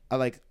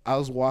 I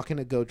was walking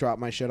to go drop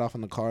my shit off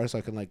in the car so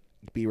I can like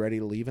be ready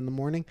to leave in the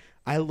morning.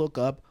 I look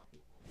up,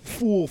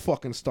 full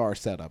fucking Star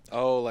setup.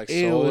 Oh, like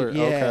Ew, solar.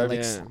 yeah, Okay.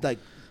 like Yeah. like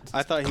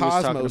I thought he was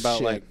talking Cosmos about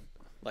shit. like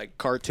like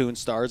cartoon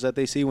stars that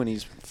they see when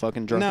he's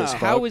fucking drunk No. as fuck.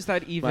 How is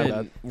that My even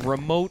bad.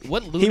 remote?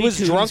 What Looney He was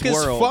Tunes drunk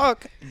world? as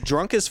fuck.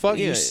 Drunk as fuck.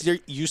 Yeah.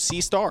 You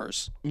see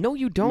stars. No,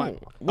 you don't. My-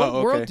 What Oh,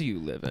 okay. world do you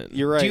live in?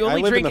 You're right. Do you I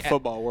only live in drink the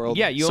football world.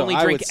 Yeah, you so only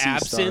I drink would see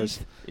absinthe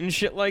stars. and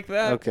shit like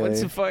that. Okay.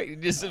 What's the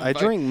fight? Just I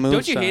drink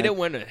Don't you hate moonshine. it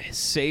when a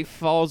safe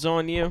falls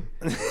on you,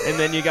 and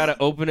then you got to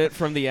open it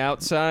from the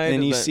outside,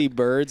 And you then- see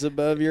birds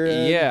above your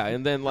head. Yeah,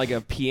 and then like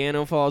a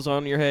piano falls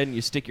on your head, and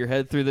you stick your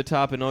head through the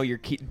top, and all your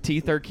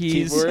teeth are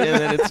keys, Keyboard. and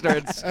then it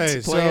starts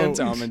Hey, playing.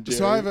 Tom and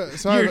so I have Jerry. a,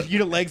 so I have a,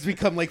 Your legs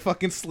become like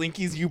fucking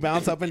slinkies. You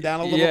bounce up and down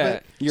a little Yeah.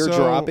 bit. You're So-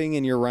 dropping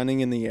and you're running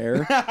in the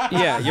air.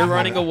 Yeah, you're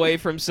running away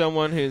from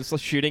someone who's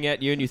shooting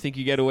at you, and you think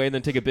you get away, and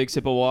then take a big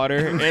sip of water,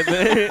 and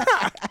then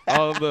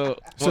all the.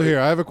 So here,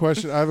 I have a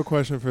question. I have a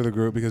question for the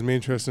group because me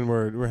and Tristan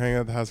were hanging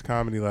out at the House of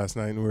Comedy last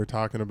night, and we were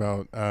talking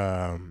about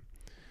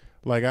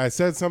like I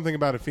said something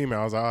about a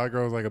female. I was like, "Oh, that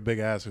girl's like a big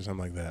ass" or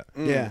something like that.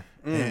 Yeah.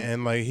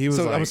 And like he was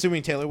So like, I'm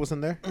assuming Taylor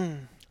wasn't there.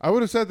 I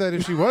would have said that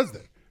if she was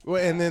there.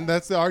 Well, and then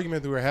that's the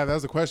argument that we were having. That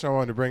was the question I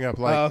wanted to bring up.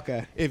 Like, Oh,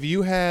 okay. if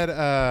you had,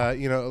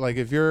 like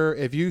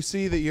if you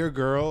see that your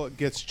girl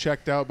gets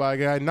checked out by a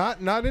guy,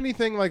 not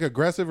anything like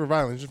aggressive or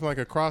violent, just from like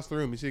across the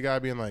room, you see a guy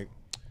being like,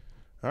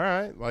 "All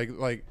right,"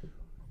 like,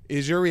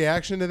 is your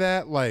reaction to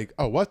that like,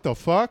 "Oh, what the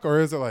fuck," or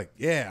is it like,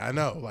 "Yeah, I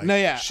know," like, No,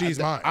 yeah, she's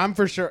mine. I'm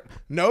for sure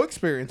no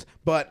experience,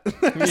 but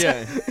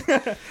Yeah.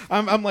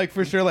 I'm like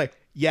for sure like,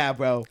 yeah,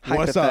 bro,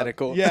 what's up?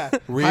 Hypothetical. Yeah,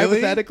 Really?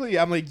 Hypothetically,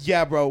 I'm like,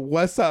 yeah, bro,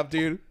 what's up,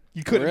 dude?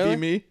 You couldn't Really? be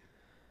me.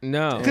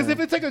 No. Because if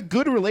it's like a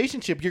good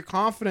relationship, you're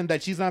confident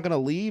that she's not gonna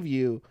leave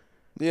you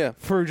Yeah.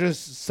 for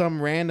just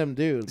some random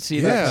dude. See,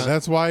 yeah,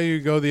 that's why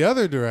you go the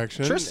other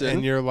direction, Tristan.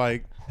 and you're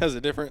like, Has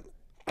a different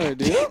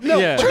idea. No,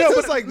 Yeah. no, Tristan's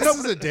but like, this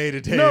is a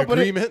day-to-day no, but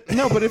agreement.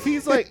 but if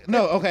he's like,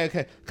 no,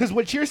 okay. Because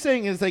what you're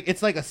saying is like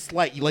it's like a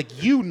slight,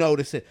 like you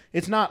notice it.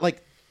 It's not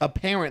like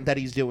apparent that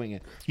he's doing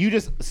it. You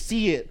just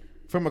see it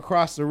from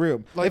across the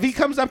room. Like- if he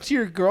comes up to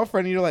your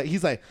girlfriend and you're like,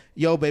 he's like,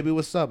 "Yo, baby,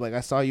 what's up? Like I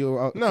saw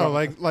you." No,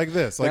 like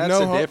this, like That's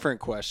no a different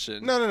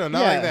question. No, not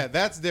Yeah. like that.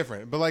 That's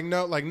different. But like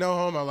no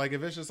homo. Like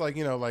if it's just like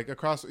like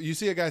across, you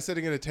see a guy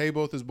sitting at a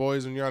table with his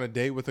boys, and you're on a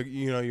date with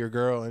your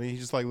girl, and he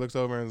just like looks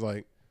over and is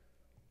like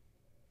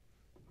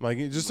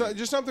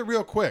just something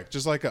real quick,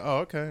 just like oh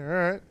okay,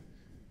 all right,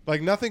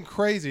 like nothing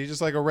crazy,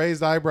 just like a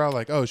raised eyebrow,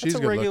 like oh she's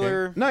That's a good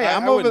regular. looking. No, yeah,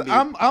 I wouldn't be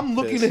I'm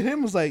looking pissed. at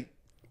him. Was like,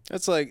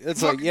 It's like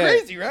fucking yeah.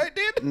 crazy, right,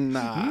 dude?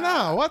 Nah.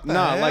 No, what the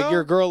Nah, hell? like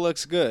your girl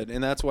looks good,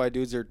 and that's why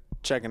dudes are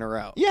checking her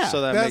out. Yeah.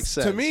 So that That's makes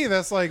sense. to me.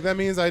 That's like that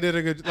means I did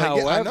a good. Like, yeah,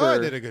 I know I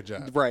However- did a good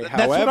job. Right.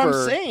 That's what I'm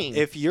However, saying.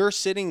 if you're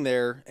sitting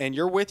there and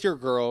you're with your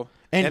girl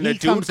And the he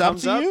dude comes up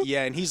to you?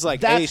 yeah, and he's like,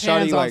 That's "Hey, shawty,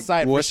 hands on like,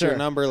 sight for what's your sure.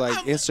 number? Like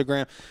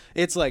Instagram?"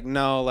 It's like,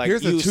 no, like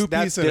Here's a you, 2-piece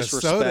that's and a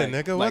disrespect. soda,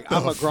 nigga. Like What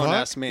I'm the a grown fuck?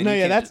 ass man. No, You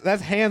yeah, can't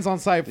that's hands on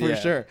sight for Yeah,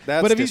 sure.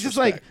 that's But if he's just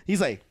like, disrespect. he's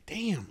like,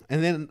 damn,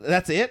 and then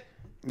that's it.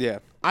 yeah.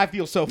 I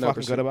feel so No,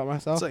 fucking good about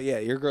myself. So yeah,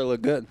 your girl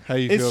look good. How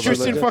you feel Is about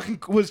Tristan that? fucking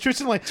was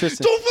Tristan like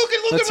Tristan. don't fucking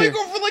look Let's at my hear.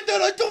 girlfriend like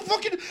that. I don't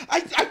fucking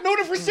I've known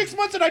her for 6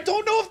 months and I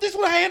don't know if this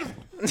would handle.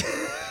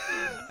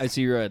 I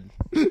see red.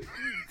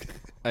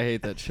 I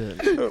hate that shit.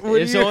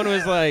 When If you- someone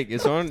was like,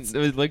 if someone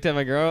looked at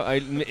my girl, I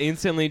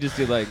instantly just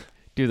do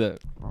the.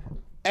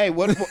 Hey,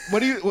 what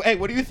do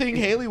you think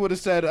Haley would have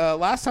said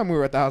last time we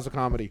were at the House of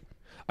Comedy?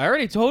 I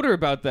already told her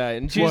about that,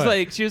 and she was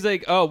What?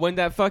 like, oh, when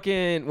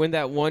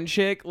that one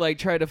chick like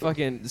tried to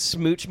fucking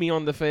smooch me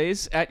on the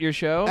face at your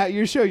show. At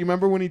your show, you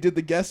remember when he did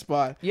the guest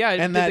spot? Yeah, I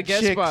and did that the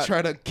guest chick spot.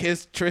 tried to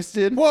kiss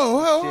Tristan.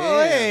 Whoa,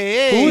 Yeah.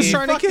 hey, Who was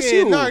trying to kiss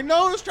you? No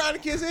one was trying to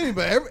kiss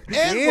anybody. And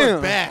we're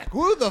Damn. back.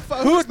 Who the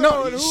fuck? Who? who's No,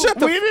 throwing who? shut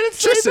the. We didn't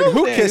say Tristan, no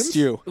who names. kissed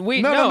you?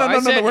 Wait, No, I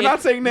said we're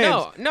not saying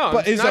names. No,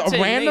 but I'm is not a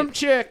saying random names.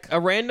 chick. A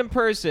random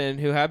person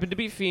who happened to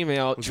be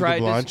female Was it tried the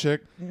blonde to.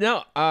 chick?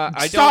 No,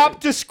 I Stop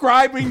don't.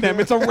 describing them.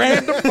 It's a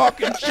random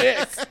fucking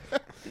chick.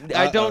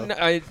 I don't.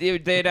 They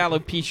had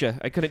alopecia.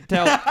 I couldn't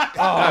tell.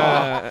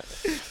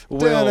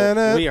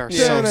 Will, we are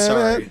so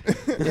sorry.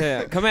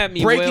 Yeah, come at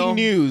me, Breaking Will.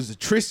 news: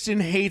 Tristan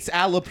hates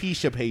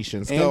alopecia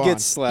patients. Go And on.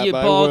 gets slapped You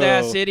by bald Will.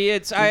 ass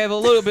idiots! I have a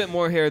little bit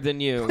more hair than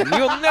you.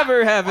 You'll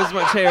never have as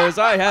much hair as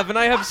I have, and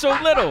I have so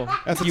little.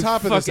 At the You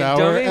top of this fucking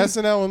hour, dummy.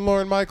 SNL and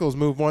Lauren Michaels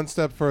move one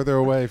step further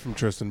away from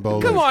Tristan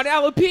Bowler. Come on,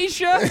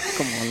 alopecia!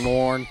 Come on,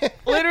 Lorne.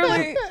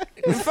 Literally,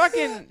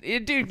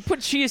 fucking dude,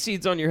 put chia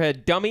seeds on your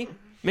head, dummy.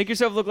 Make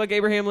yourself look like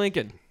Abraham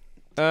Lincoln.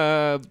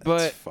 But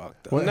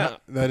Fucked up. What? No.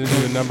 That didn't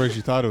do the numbers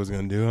you thought it was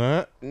going to do,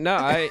 huh? no,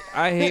 I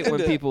hate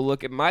when people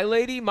look at my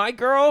lady, my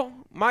girl,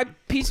 my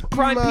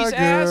prime My piece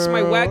ass,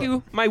 my girl.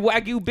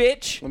 wagyu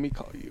bitch. Let me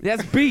call you.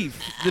 That's beef.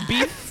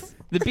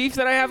 The beef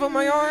that I have on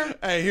my arm.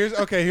 Hey, here's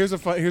a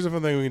fun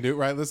thing we can do.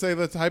 Right? Let's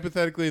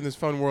hypothetically in this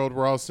fun world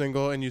we're all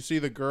single, and you see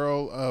the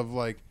girl of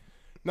like,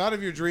 not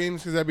of your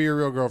dreams because that'd be your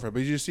real girlfriend,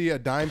 but you see a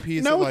dime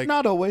piece. no, of, like,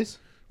 not always.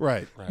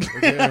 Right.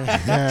 Okay.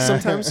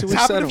 Sometimes we It's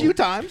happened settle. a few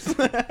times.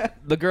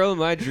 The girl in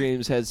my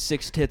dreams has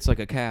 6 tits like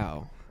a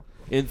cow,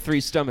 and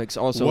 3 stomachs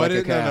also What like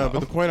is, a cow. no, but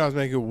the point I was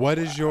making,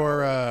 what's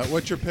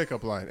your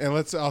pickup line? And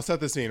I'll set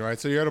the scene, right?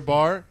 So you're at a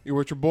bar, you're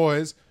with your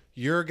boys,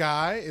 you're a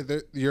guy,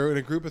 you're in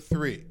a group of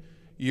 3.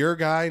 your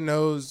guy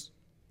knows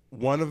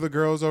one of the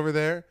girls over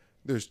there.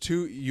 There's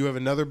two. You have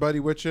another buddy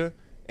with you,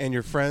 and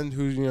your friend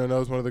who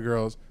knows one of the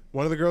girls.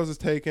 One of the girls is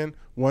taken.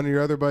 One of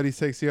your other buddies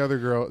takes the other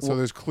girl. So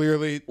there's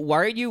clearly. Why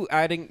are you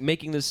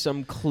making this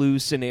some clue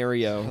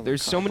scenario?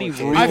 There's so many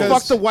rules. I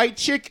fucked the white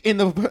chick in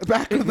the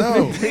back of the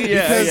No.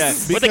 Yeah.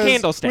 With a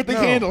candlestick. with the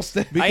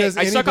candlestick. Because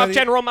I suck off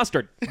General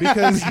Mustard.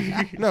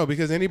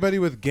 Because anybody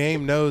with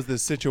game knows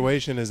this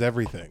situation is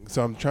everything.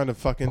 So I'm trying to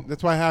fucking.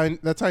 That's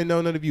how I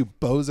know none of you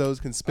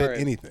bozos can spit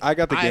anything. I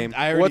got the game.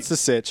 I already- What's the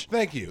sitch?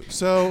 Thank you.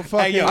 So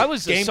fucking. yo, I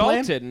was Game plan?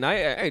 assaulted, and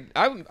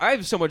I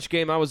have so much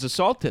game. I was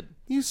assaulted.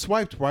 You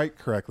swiped right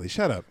correctly.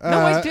 Shut up. No,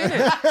 I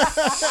didn't.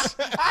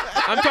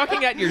 I'm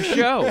talking at your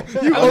show.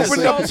 You I was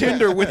opened up assaulted.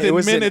 Tinder It within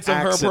was an minutes of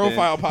her accident.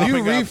 profile popping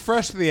You up.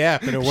 refreshed the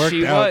app and it worked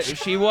She out.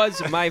 she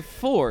was my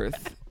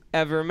 4th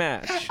ever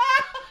match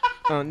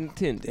on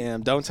Tinder.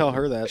 Damn, don't tell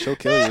her that. She'll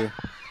kill you.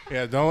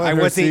 Yeah, don't let I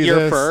her wasn't see your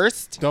this.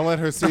 first. Don't let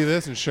her see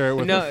this and share it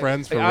with her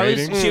friends for I was,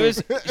 ratings.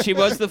 she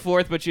was the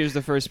 4th, but she was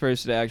the first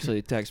person to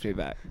actually text me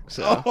back.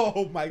 So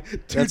Oh my!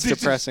 Dude, That's this is-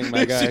 depressing,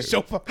 my this guy. is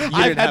so fun. didn't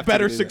I've have had to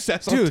better do that.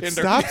 success on Dude,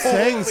 Tinder. stop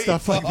saying Holy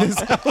stuff like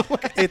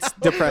fuck. this. It's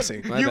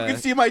depressing. My You bad. can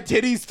see my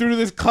titties through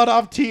this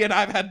cutoff tee, and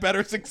I've had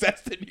better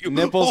success than you.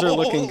 Nipples are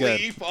looking good,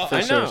 Holy fuck. for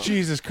I sure. know.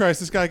 Jesus Christ,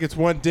 this guy gets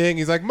one ding.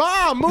 He's like,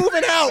 Ma,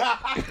 moving out.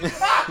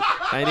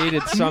 I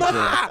needed something.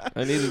 I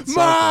needed something.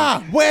 Ma,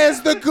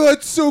 where's the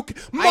good souk?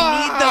 Ma,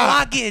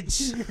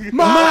 luggage.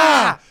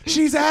 Ma,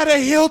 she's at a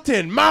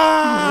Hilton.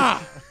 Ma.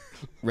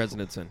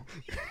 Residence in.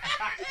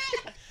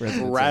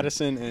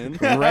 Radisson in.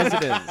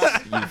 Residence.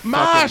 You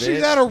Ma, fucking she's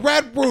bitch. at a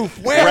Red Roof.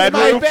 Where's Red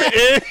my Roof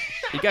bed?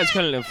 You guys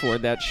couldn't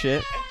afford that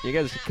shit. You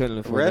guys couldn't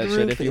afford Red that shit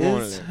Roof if you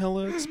wanted is it.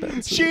 hella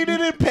expensive. She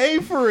didn't pay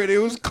for it. It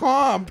was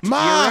comped.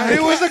 Ma,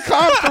 It was a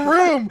comped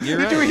room. You're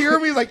Did you right. hear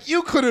me? He's like,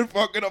 you couldn't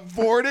fucking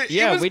afford it.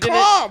 Yeah, it was we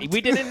comped. didn't.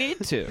 We didn't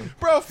need to.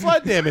 Bro,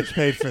 flood damage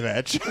paid for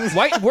that.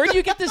 Why? Where do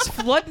you get this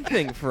flood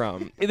thing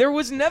from? There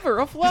was never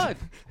a flood.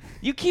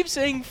 You keep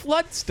saying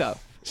flood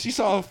stuff. She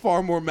saw a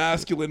far more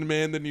masculine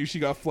man than you. She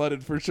got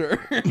flooded for sure.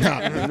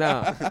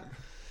 No.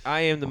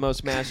 I am the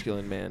most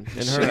masculine man in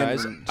her Shannon-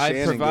 eyes. I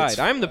Shannon provide. gets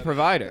I'm the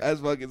provider. That's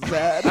fucking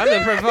sad. I'm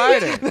the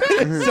provider.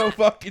 It's so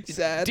fucking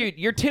sad. Dude,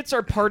 your tits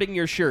are parting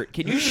your shirt.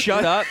 Can you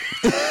shut up,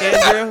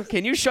 Andrew?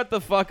 Can you shut the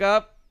fuck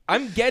up?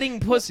 I'm getting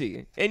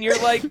pussy, and you're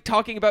like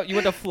talking about you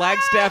went to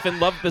Flagstaff and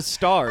loved the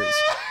stars.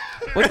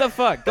 What the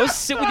fuck? Go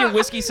sit with your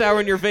whiskey sour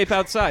and your vape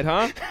outside,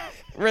 huh?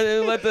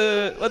 Let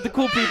the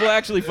cool people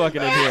actually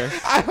fucking in here.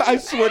 I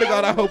swear to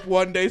God, I hope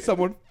one day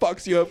someone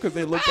fucks you up because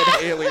they looked at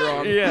Haley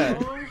wrong. Yeah.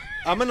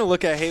 I'm gonna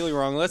look at Haley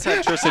wrong. Let's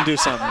have Tristan do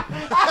something.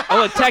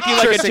 I'll attack you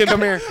like Tristan, a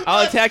come here.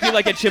 I'll attack you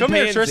like a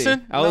chimpanzee. here,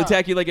 Tristan. I'll No.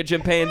 attack you like a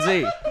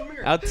chimpanzee.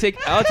 I'll attack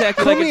you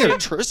Come like a here,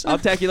 chimp. Tristan. I'll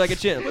attack you like a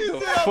chimp.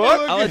 Fuck.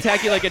 I'll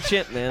attack you like a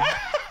chimp, man.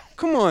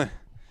 Come on.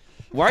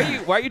 Why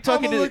are you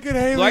talking I'ma to look at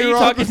Haley Why are you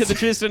wrong. talking to the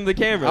Tristan in the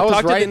camera? I was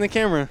talk right to in the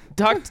camera.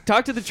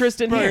 talk to the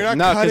Tristan Bro, here. you're not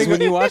No, because cutting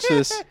when a- you watch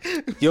this,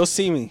 you'll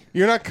see me.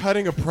 You're not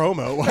cutting a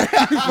promo.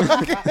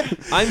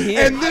 I'm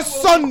here. And this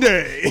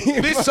Sunday.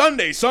 This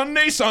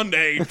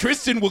Sunday,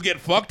 Tristan will get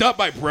fucked up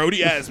by Brody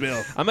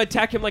Asmill. I'm gonna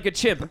attack him like a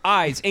chimp,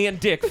 eyes and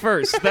dick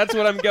first. That's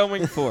what I'm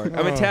going for.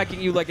 I'm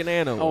attacking you like an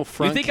animal. I'll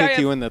front think kick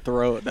I you in the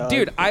throat, dog.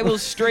 Dude, I will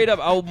straight up.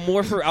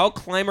 I'll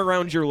climb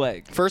around your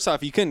leg. First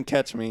off, you couldn't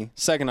catch me.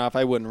 Second off,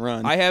 I wouldn't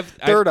run.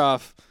 Third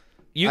off,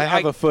 I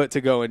have a foot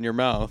to go in your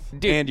mouth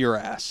and your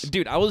ass.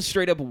 Dude, I will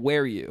straight up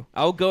wear you.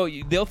 I'll go.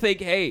 They'll think,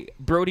 hey,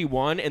 Brody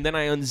won, and then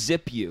I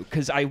unzip you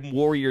because I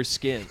wore your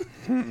skin.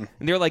 And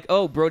they're like,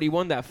 oh, Brody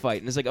won that fight,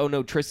 and it's like, oh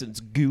no,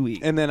 Tristan's gooey.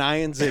 And then I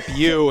unzip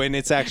you, and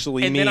it's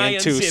actually And me then I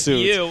in two unzip suits.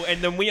 you,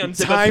 and then we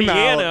unzip Time a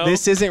piano. out.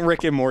 This isn't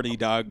Rick and Morty,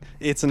 dog.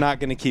 It's not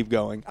going to keep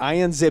going. I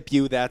unzip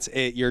you. That's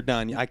it. You're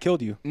done. I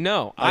killed you.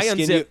 No, I I skin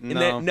unzip. you- And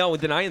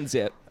then I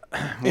unzip.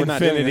 We're not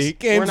doing Infinity. this.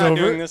 Game's We're not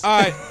over. doing this. All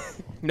right,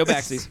 no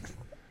backsies.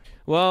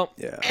 Well,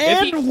 Yeah.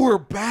 And we're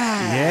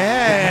back.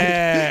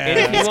 and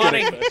if you want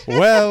to,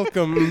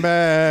 Welcome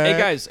back. hey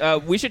guys,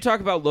 we should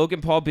talk about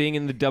Logan Paul being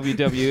in the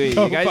WWE.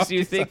 No You guys, do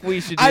you fucking think we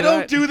should? Do I don't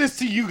that? do this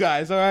to you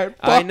guys, all right?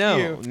 Fuck I know.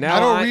 you. Now I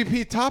don't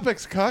repeat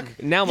topics, cuck.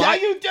 Now Yeah,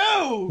 you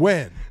do.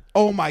 When?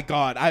 Oh my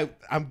God,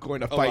 I'm going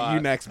to fight you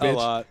next, bitch. A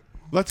lot.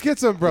 Let's get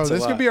some, bro. That's a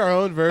This lot. could be our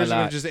own version A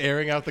of lot. just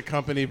airing out the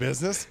company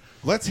business.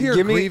 Let's hear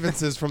Give me-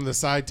 grievances from the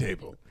side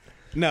table.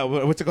 No,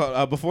 what's it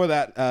called? Before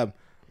that,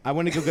 I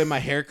went to go get my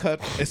hair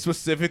cut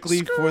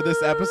specifically for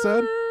this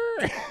episode.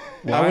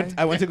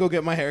 I went to go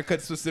get my hair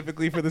cut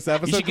specifically for this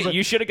episode.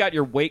 You should have got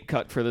your weight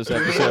cut for this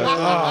episode.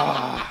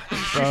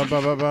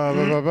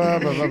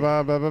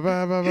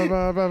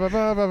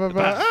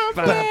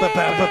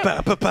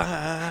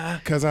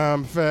 Cause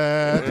I'm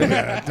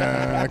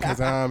fat.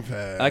 Cause I'm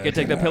fat. I could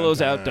take the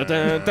pillows out. Dun,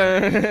 dun,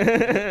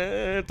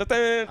 dun, dun,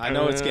 dun. I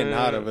know it's getting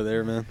hot over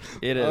there, man.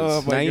 It is.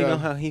 Oh, my Now you God. know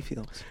how he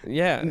feels.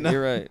 Yeah,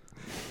 you're right.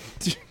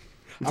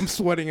 I'm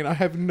sweating and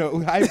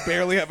I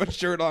barely have a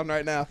shirt on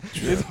right now.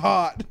 It's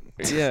hot.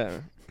 Yeah.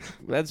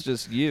 That's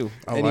just you.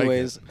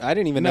 Anyways, I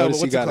didn't even No, but notice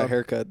you what's it got a called?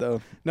 haircut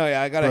though. No,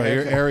 yeah, I got Bro, a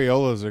your haircut.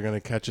 areolas are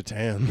gonna catch a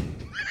tan.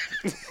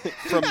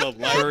 From the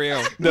light. For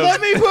real.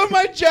 Let me put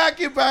my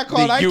jacket back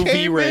on. The I UV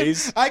came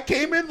rays. in. I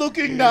came in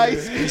looking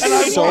nice, and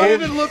I so-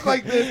 wanted to look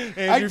like this.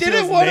 I Andrew didn't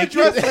feels want to naked.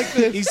 dress like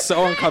this. He's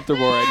so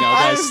uncomfortable right now,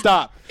 guys.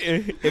 Stop.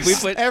 If we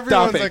put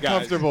Everyone's it, guys.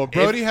 uncomfortable.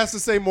 Brody has to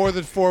say more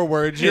than 4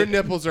 words. Your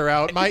nipples are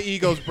out. My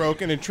ego's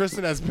broken, and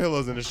Tristan has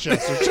pillows in his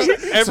chest. So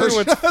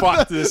Everyone's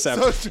fucked this so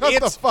episode. shut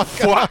the It's fuck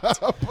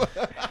fucked.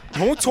 up.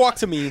 Don't talk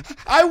to me.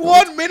 I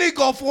won mini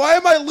golf. Why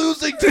am I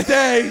losing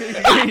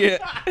today?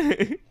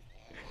 yeah.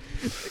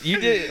 You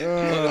did.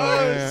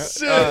 Shit.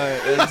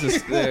 That's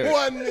just there.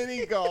 1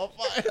 mini golf.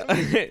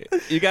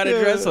 You gotta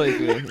dress like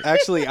me.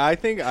 Actually, I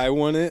think I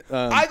won it.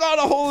 I got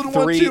a hole in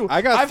one 3. too.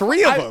 I got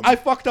 3 of them. I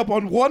fucked up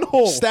on one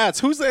hole. Stats.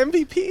 Who's the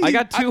MVP? I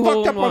got I 2 fucked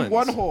hole up in on ones.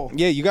 one hole.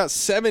 Yeah, you got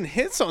 7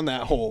 hits on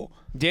that hole.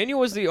 Daniel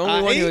was the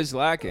only one who was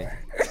lacking.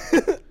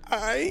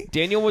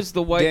 Daniel was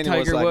the white Daniel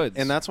was Tiger like- Woods,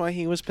 and that's why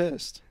he was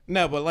pissed.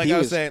 No, but like He I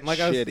was was saying, like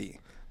I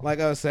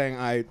was saying,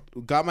 I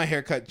got my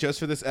hair cut just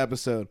for this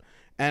episode,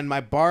 and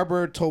my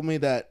barber told me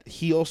that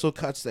he also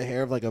cuts the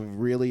hair of like a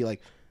really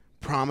like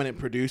prominent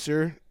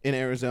producer in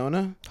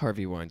Arizona.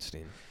 Harvey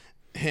Weinstein.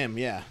 Him,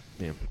 yeah.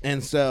 Yeah.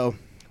 And so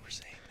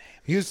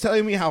he was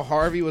telling me how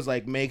Harvey was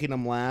like making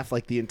him laugh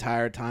like the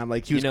entire time.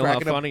 Like he was You know how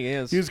cracking up. funny he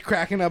is. He was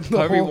cracking up the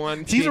Harvey whole.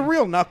 Weinstein. He's a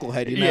real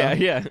knucklehead, you know. Yeah,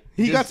 yeah.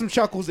 He got some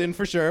chuckles in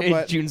for sure, And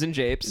but Junes and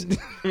Japes.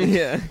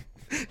 yeah.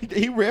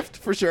 he riffed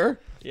for sure.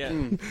 Yeah.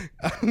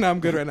 No, I'm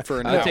good right now. For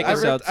a No, nap. Take I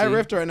us riffed, out, I Steve.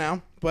 riffed right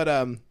now, but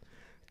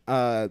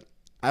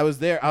I was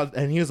there,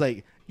 and he was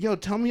like, "Yo,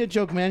 tell me a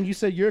joke, man. You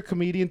said you're a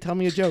comedian. Tell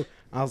me a joke."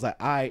 I was like,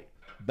 "I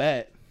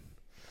bet."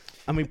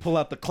 I mean, pull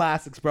out the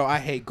classics, bro. I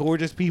hate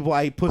gorgeous people.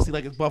 I eat pussy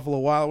like it's Buffalo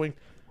Wild Wing.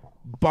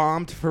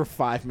 Bombed for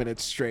 5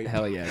 minutes straight.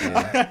 Hell yeah,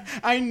 man.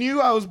 I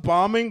knew I was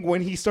bombing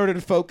when he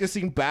started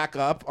focusing back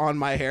up on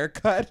my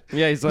haircut.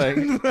 Yeah, he's like,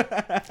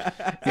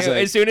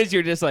 as soon as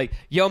you're just like,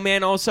 yo,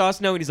 man, all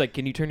sauce, no. And he's like,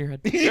 can you turn your head?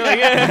 You're like,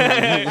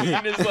 yeah.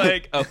 You're just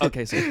like, oh,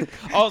 okay, sir.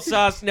 All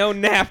sauce, no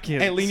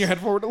napkins. Hey, lean your head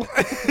forward a little.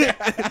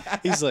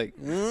 He's like,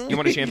 You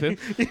want a shampoo?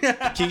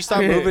 can you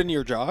stop moving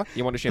your jaw?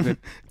 You want a shampoo?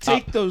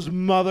 Take those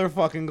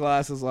motherfucking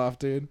glasses off,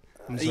 dude.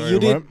 I'm sorry, You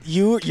did.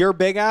 what? Your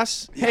big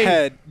ass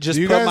head. Just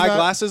do you put guys my not-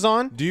 glasses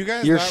on. Do you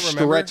guys You're not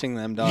remember? stretching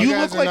them, dog. You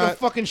guys look are like a not-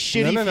 fucking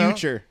shitty No.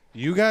 future.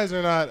 You guys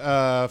are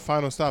not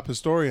Final Stop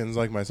historians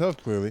like myself,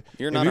 clearly.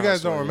 You're if not you a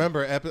guys don't historian.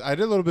 remember, I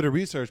did a little bit of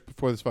research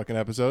before this fucking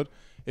episode.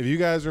 If you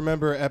guys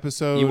remember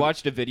episode... You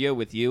watched a video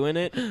with you in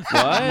it?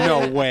 What?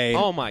 No way.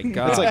 Oh, my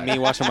God. It's like me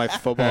watching my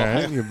football. All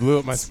right, you blew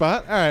up my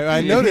spot. All right,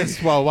 I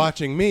noticed while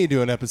watching me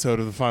do an episode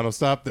of The Final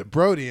Stop that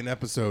Brody in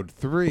episode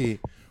 3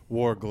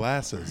 wore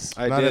glasses.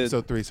 I Not did.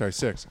 episode 3, sorry,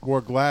 6. Wore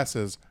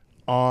glasses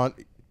on...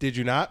 Did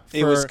you not?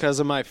 It was because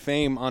of my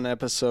fame on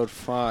episode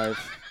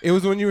 5. It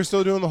was when you were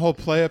still doing the whole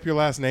play up your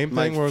last name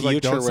My thing where it was like,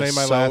 future don't say was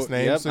my so- last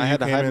name. Yep, so I you had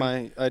to came hide in-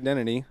 my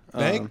identity.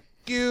 Thank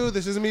you.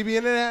 This isn't me being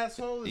an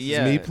asshole. This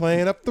Yeah. is me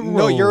playing up the role.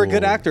 No, you're a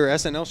good actor.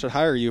 SNL should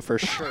hire you for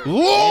sure.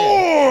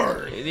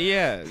 Lord!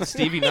 Yeah,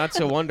 Stevie not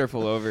so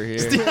wonderful over here.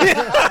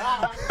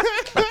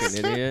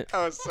 Fucking idiot.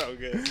 That was so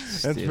good.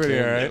 That's pretty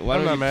all right. Why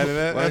I'm don't not you mad at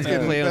that. Why That's don't you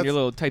good. play on That's- your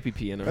little typey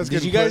piano? that's Did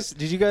good. you guys?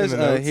 Did you guys in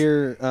the notes.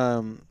 hear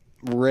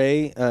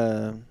Ray?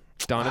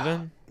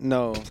 Donovan?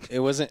 No, it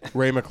wasn't.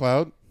 Ray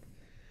McLeod.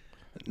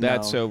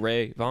 That's no. so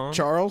Ray Vaughn?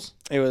 Charles?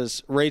 It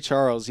was Ray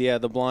Charles. Yeah,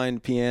 the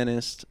blind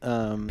pianist.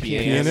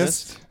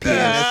 Pianist.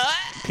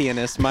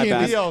 Pianist. My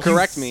Pianist. bad.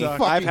 Correct me. Suck.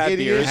 I've had Fucking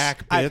beers. idiot.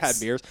 Hack I've bits.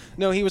 had beers.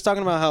 No, he was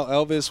talking about how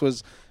Elvis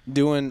was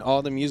doing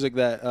all the music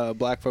that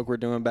black folk were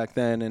doing back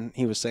then, and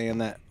he was saying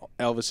that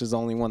Elvis is the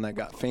only one that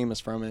got famous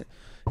from it.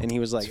 And he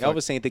was like,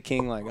 Elvis ain't the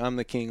king. Like I'm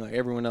the king. Like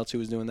everyone else who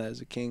was doing that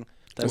is a king.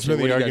 That's what been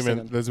do the you guys argument.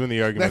 think? That's been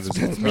the argument. That's, this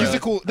whole that's time.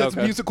 musical. That's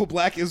Okay. musical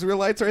black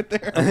Israelites right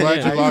there. I'm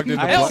glad you logged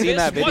into. I've Elvis seen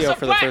that video was a for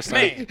the black first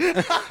time.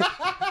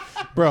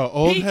 man. Bro,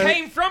 old He head.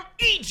 came from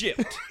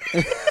Egypt.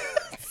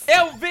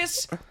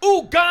 Elvis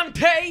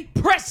Ugante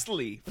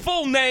Presley.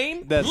 Full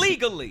name,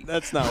 legally.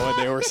 That's not what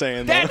they were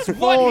saying. Though. That's what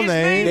full his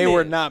name. name They is.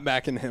 were not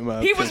backing him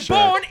up. He for was sure.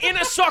 born in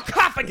a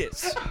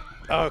sarcophagus.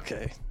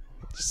 Okay.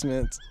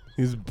 Smith.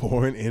 He was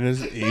born in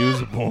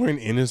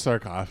a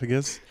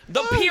sarcophagus.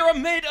 The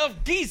pyramid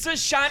of Giza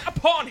shine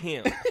upon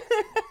him.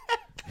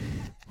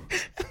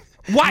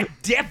 White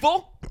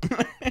devil.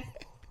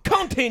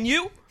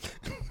 Continue.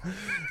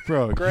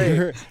 Bro,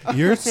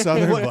 your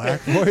southern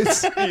black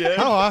voice.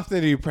 How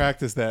often do you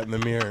practice that in the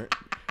mirror?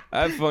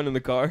 I have fun in the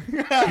car.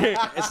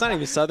 It's not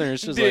even southern.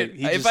 It's just Dude, like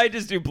he if just, I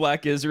just do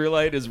Black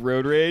Israelite as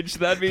road rage,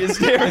 that'd be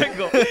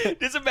hysterical.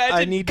 Just I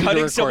imagine need you to cutting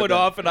record someone that.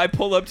 off and I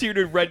pull up to you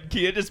to Red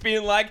Kia just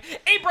being like,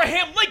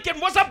 Abraham Lincoln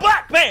was a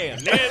black man.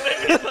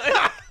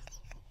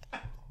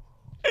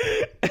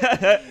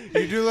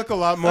 You do look a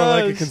lot more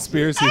like a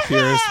conspiracy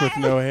theorist with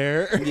no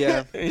hair.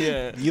 yeah.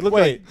 yeah. You look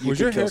Wait, like you was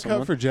could your kill haircut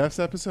someone. for Jeff's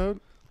episode?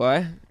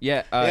 What?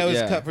 Yeah. Yeah, it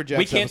was cut for Jeff's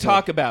We can't episode.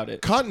 talk about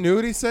it.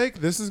 Continuity's sake,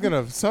 something's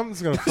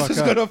gonna fuck This is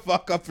up. gonna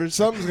fuck up for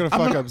Something's gonna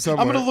fuck up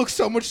somewhere. I'm gonna look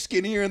so much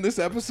skinnier in this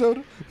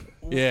episode.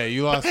 Yeah,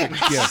 you lost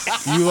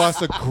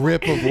a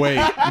grip of weight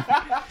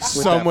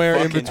somewhere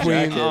in fucking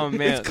between. jacket. Oh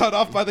man. It's cut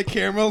off by the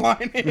camera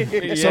line.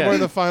 Yeah. Somewhere in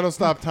the final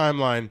stop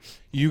timeline,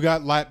 you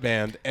got lap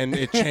band, and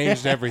it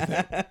changed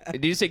everything.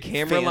 Did you say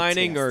camera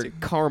lining or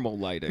Fantastic. caramel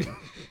lighting?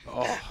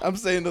 I'm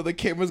saying that the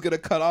camera's gonna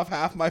cut off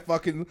half my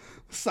fucking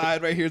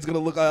side right here. It's gonna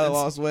look like I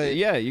lost weight.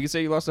 Yeah, you can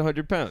say you lost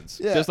 100 pounds.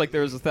 Yeah. Just like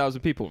there was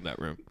 1,000 people in that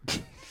room.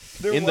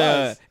 There In was.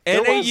 the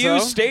There was, NAU though.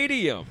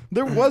 Stadium.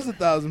 There was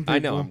 1,000 people. I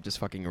know, I'm just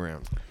fucking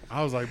around.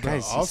 I was like, bro,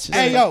 Guys, I'll it's just-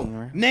 Hey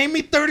yo, name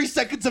me 30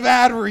 seconds of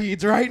ad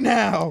reads right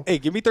now. Hey,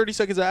 give me 30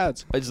 seconds of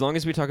ads. As long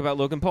as we talk about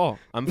Logan Paul,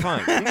 I'm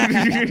fine.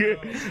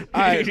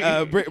 All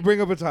right, bring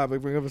up a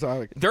topic.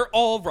 They're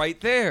all right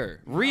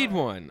there. Read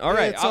one. All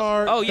right. It's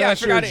our- oh yeah, I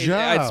that's your forgot. It's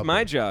job.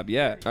 my job.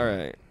 Yeah. All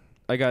right.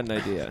 I got an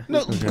idea.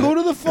 No, go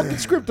to the fucking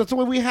script. That's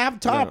why we have No,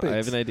 topics. I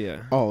have an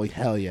idea. Oh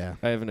hell yeah!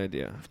 I have an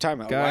idea.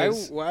 Time out.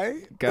 Guys.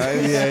 Why?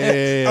 Guys.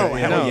 Yeah. Oh,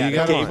 hell no, yeah, you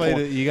gotta come play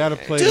on. You gotta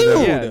play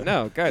Dude. Yeah,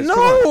 no, guys. No,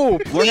 come on.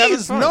 We're having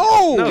please, fun.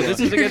 no. No, this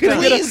is a good time.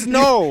 Please,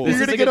 no. This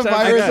You're is gonna a get a good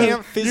time. virus. I can't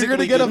You're physically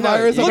gonna get a do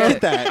virus. Look on-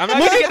 at that. I'm not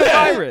going to get the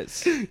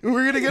virus.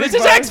 We're gonna get This a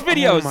is virus. X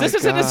videos. Oh This my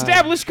is an God.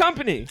 established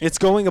company. It's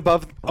going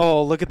above.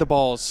 Oh, look at the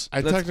balls.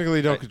 I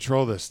technically don't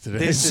control this today.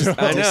 This is so-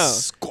 I know.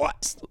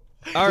 squat.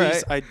 All right.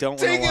 Please, I don't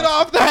Take wanna it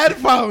off the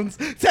headphones.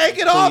 Take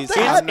it off Please, the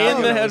it's headphones. not In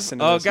the gonna head. listen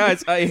to Oh, this.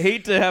 guys, I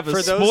hate to have a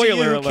For those spoiler of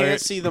you who alert,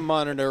 can't see the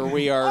monitor,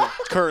 we are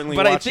currently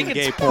but I watching think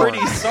gay it's porn.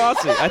 pretty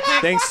saucy. I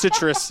think Thanks to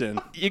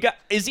Tristan. you got.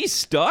 Is he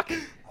stuck?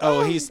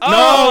 Oh, he's Oh!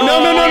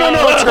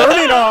 no! Turn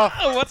it off,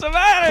 Oh, what's the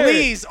matter?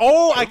 please.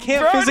 Oh, I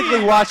can't Brody.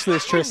 physically watch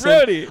this, Tristan.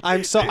 Brody.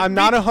 I'm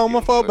not a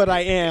homophobe, but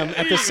I am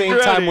at the same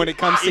Brody, time when it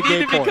comes to you gay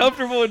need to be porn.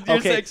 comfortable with your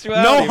Okay,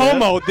 sexuality. no man.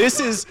 homo.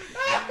 This is.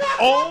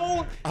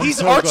 Oh, he's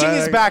so arching glad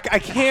his I- back. I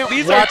can't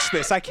These watch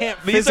this. I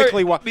can't These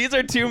physically are, watch. these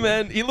are two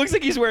men. He looks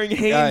like he's wearing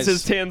Hanes. Guys.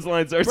 His tan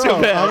lines are Bro,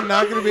 so bad. I'm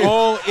not gonna be.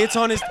 Oh, it's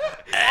on his.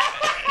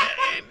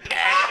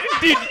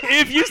 Dude,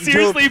 if you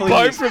seriously please.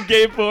 bark from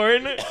gay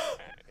porn,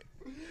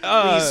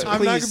 Please.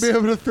 I'm not gonna be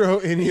able to throw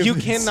any of You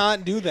these.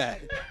 cannot do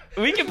that.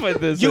 we can put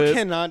this You in.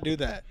 cannot do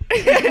that.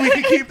 We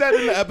can keep that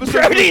in the episode.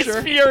 Brody's for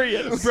sure.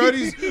 furious.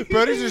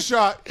 Brody's a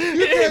shot.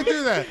 You can't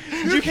do that.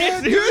 You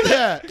can't do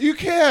that. You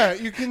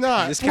can't. You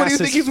cannot. This What do you cast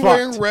think is he's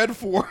wearing fucked. red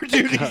for,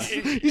 dude?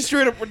 He's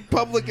straight up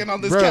Republican on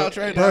this Bro, couch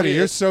right now. Brody,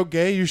 you're so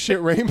gay. You shit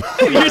rainbow.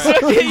 You're so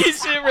gay, you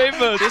shit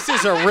rainbows. This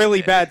is a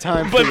really bad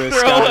time But for this,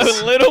 throw guys.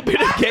 a little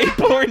bit of gay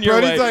porn your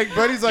way.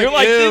 Brody's like, You're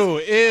like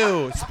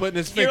ew, splitting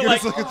his You're fingers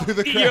like, looking through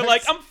the cracks. you're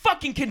like, I'm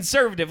fucking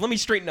conservative. Let me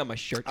straighten up my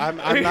shirt. I'm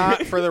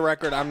not, for the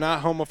record, I'm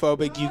not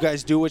homophobic. You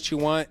guys do what you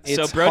want. It's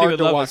so Brody hard would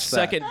to love a watch that.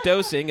 second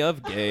dosing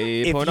of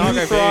gay If you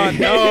pornography. throw on,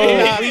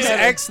 no, please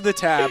X the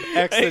tab.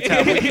 X the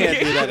tab. We can't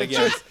do that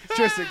again.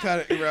 Tristan,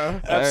 cut it,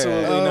 bro.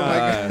 Absolutely Oh not. my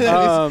god,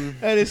 Um,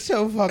 that is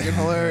so fucking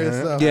hilarious.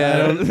 Though.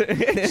 yeah.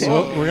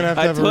 Well, we're gonna have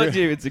to I have a told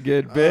you it's a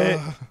good bit.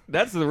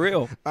 That's the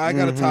real. I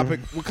got a topic.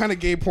 What kind of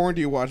gay porn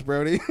do you watch,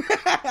 Brody?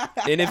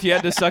 And if you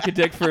had to suck a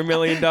dick for $1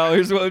 million,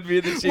 what would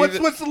be the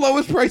cheapest? what's the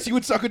lowest price you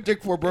would suck a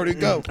dick for, Brody?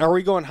 Go. Are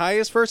we going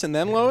highest first and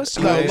then lowest?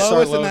 No, Okay,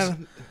 start lowest and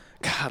then.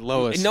 God,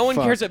 lowest. No one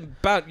Fuck. cares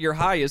about your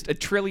highest. $1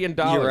 trillion.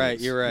 You're right.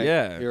 You're right.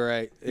 Yeah. You're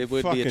right. It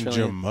would be a Fucking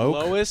trillion.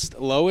 jamoke.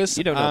 Lowest.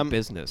 You don't know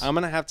business. I'm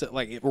gonna have to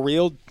like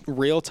real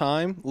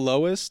time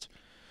lowest.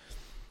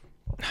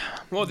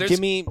 Well, there's Give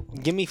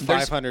me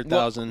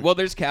 500,000. Well,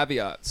 there's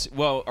caveats.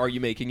 Well, are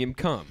you making him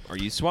come? Are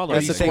you swallowing?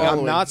 That's the thing. I'm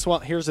swallowing?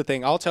 not Here's the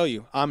thing. I'll tell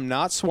you. I'm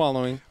not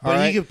swallowing. But all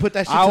right? you can put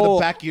that shit I to the will-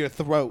 back of your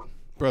throat.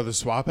 Bro, the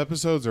swap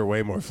episodes are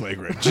way more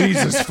flagrant.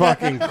 Jesus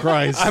fucking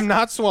Christ. I'm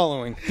not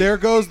swallowing. There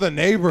goes the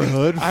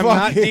neighborhood. I'm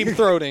not Fucking- deep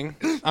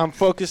throating. I'm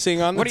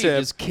focusing on the What are you tip.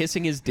 just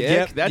kissing his dick?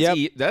 Yep, That's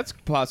yep. That's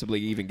possibly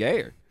even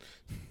gayer.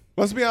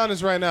 Let's be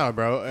honest right now,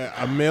 bro.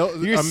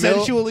 You're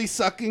sensually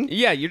sucking.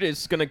 Yeah, you're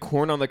just gonna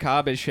corn on the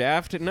cob his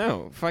shaft.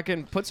 No,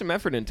 fucking put some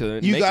effort into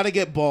it. You Make- got to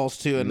get balls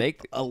too, and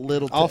make- a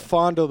little. I'll tip.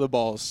 fondle the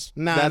balls.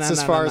 Nah, That's nah, as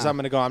nah, far nah, as nah. I'm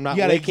gonna go. I'm not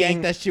You gotta licking.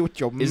 yank that shit with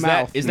your Is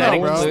mouth. that is No, that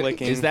we're not included?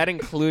 licking. Is that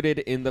included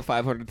in the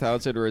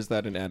 500,000, or is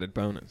that an added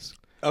bonus?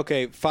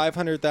 Okay,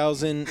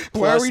 500,000.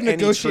 Why are plus we any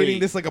negotiating treat.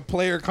 this like a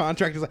player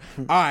contract? It's like,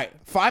 all right,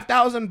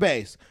 5,000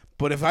 base,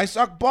 but if I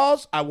suck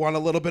balls, I want a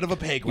little bit of a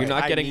pay grade. You're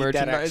not I getting need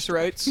that merchandise extra.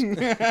 rights.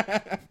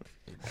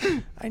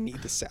 I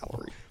need the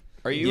salary.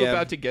 Are you Yeah.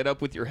 about to get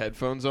up with your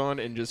headphones on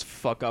and just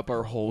fuck up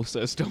our whole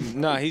system?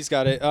 No, he's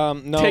got it. No,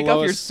 Take off your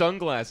lowest,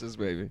 sunglasses,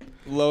 baby.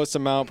 lowest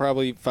amount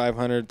probably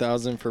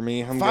 500,000 for me.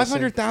 I'm guessing.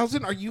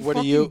 500,000? Are you What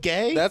fucking are you?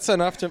 gay? That's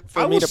enough to,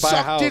 for I me will to buy a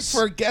suck house. dick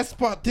for a guest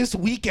spot this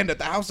weekend at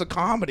the House of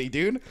Comedy,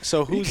 dude. So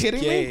Are you who's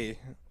kidding gay? me?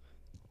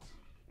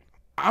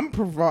 I'm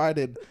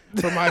provided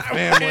for my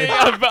family.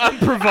 I'm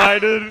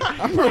provided.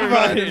 I'm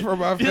provided for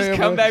my family. Just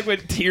come back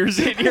with tears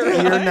in your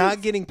eyes. You're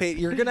not getting paid.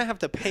 You're gonna have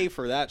to pay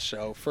for that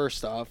show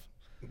first off.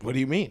 What do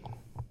you mean?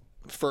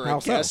 For How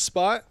a so? guest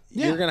spot,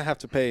 Yeah. you're gonna have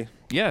to pay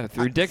Yeah,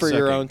 through dick for sucking.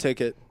 your own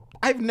ticket.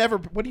 I've never.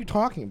 What are you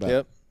talking about?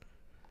 Yep.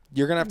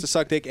 You're gonna have to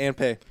suck dick and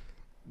pay.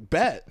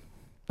 Bet.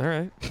 All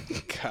right.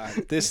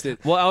 God, this did.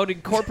 Well, I would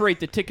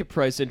incorporate the ticket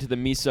price into the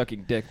me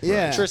sucking dick. price.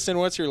 Yeah. Tristan,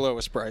 what's your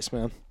lowest price,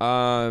 man?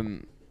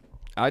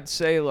 I'd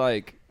say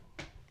like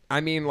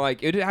I mean,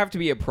 like, it'd have to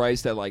be a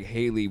price that like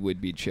Haley would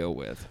be chill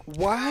with.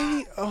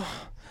 Why? Oh,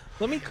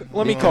 let me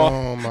call.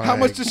 Oh my How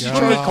much does she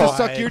charge to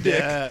suck your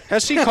dick?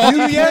 Has she called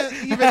you yet?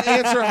 Even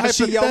answer Has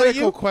she yelled at you?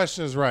 hypothetical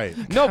questions right.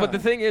 No, but the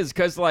thing is,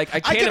 because like I I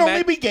can't can only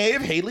imagine. be gay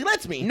if Haley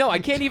lets me. No, I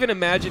can't even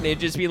imagine it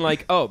just being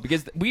like, oh,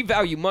 because we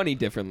value money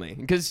differently.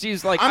 Because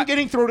she's like, I'm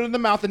getting thrown in the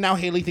mouth, and now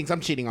Haley thinks I'm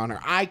cheating on her.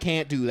 I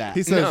can't do that.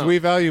 He says No. we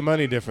value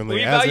money differently,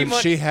 We as value in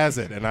mon- she has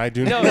it and I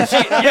do no, not.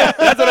 yeah,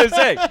 that's what I'm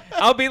saying.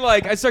 I'll be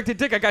like, I sucked a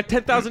dick. I got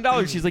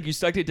 $10,000. She's like, you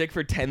sucked a dick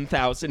for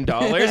 $10,000, and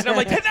I'm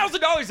like,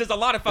 $10,000 is a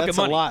lot of fucking That's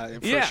money. a lot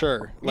for Yeah. sure.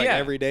 Like Yeah.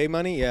 everyday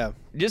money, yeah.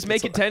 Just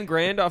making 10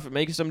 grand off of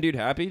making some dude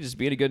happy, just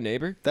being a good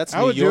neighbor. That's I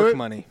New would do York it.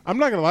 money. I'm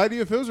not gonna lie to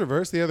you. If it was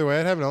reversed the other way,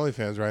 I'd have an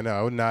OnlyFans right now.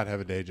 I would not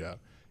have a day job.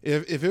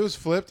 If it was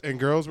flipped and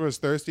girls were as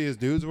thirsty as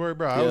dudes were,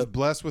 bro, I was Yep.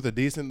 blessed with a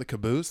decent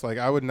caboose. Like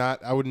I would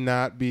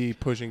not be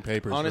pushing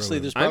papers. Honestly, for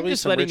a there's living. I'm probably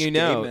just some letting rich you gay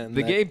know, men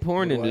the that gay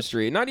porn watch.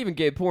 industry, not even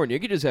gay porn, you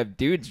could just have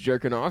dudes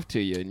jerking off to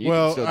you, and you can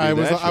Well, still do I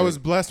was that I was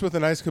shit. blessed with a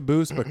nice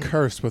caboose, but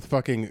cursed with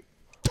fucking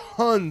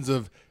tons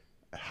of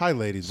hi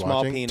ladies Small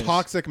watching penis.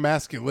 toxic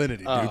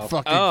masculinity, dude. Oh.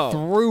 Fucking Oh.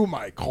 through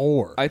my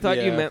core. I thought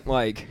you Yeah. meant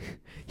like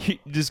he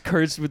just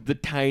cursed with the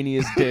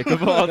tiniest dick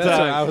of all That's what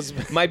time. I was.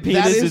 My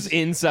penis is- is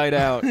inside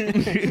out.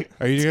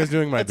 Are you guys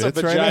doing my That's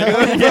a bits right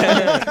vagina.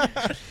 now?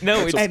 Yeah.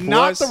 No, it's and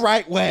not puss. the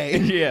right way.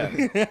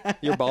 yeah.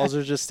 Your balls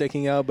are just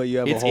sticking out, but you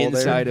have It's a hole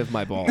inside there. of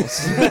my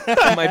balls.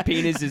 My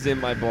penis is in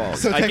my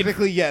balls. So I could,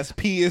 technically, yes,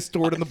 pee is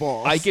stored in the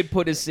balls. I could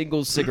put a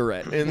single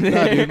cigarette in No,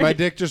 there. dude, my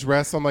dick just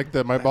rests on like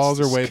my balls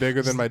are way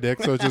bigger than my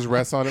dick, so it just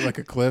rests on it like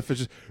a cliff. It's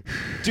just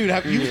Dude,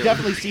 you've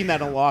definitely seen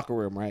that in a locker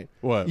room, right?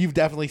 What? You've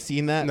definitely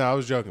seen that? no, I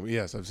was joking, but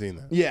yes, I've seen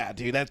that. Yeah,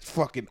 dude, that's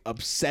fucking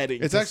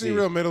upsetting. It's to actually see.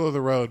 real middle of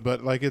the road,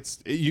 but like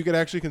you could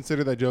actually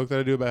consider that joke that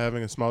I do about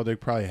having a small dick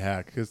probably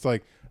hack. It's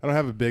like I don't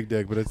have a big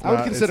dick, but it's I would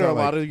not, consider it's a not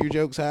lot like, of your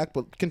jokes hack,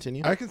 but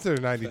continue. I consider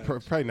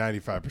probably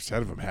 95%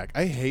 of them hack.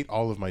 I hate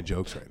all of my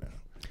jokes right now.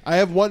 I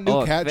have one new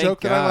Oh, cat thank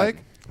joke that I God. like.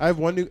 I have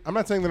one new. I'm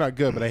not saying they're not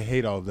good, but I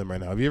hate all of them right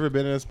now. Have you ever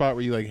been in a spot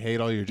where you like hate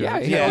all your jokes? Yeah, I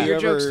hate Yeah, all you your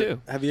ever- jokes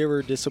too. Have you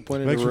ever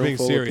disappointed Thanks a for room being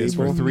full serious of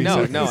for people? 3 No,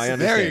 seconds. no, I There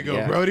understand, you go,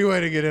 yeah. Brody. Way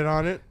to get in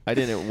on it. I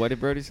didn't. What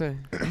did Brody say?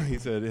 He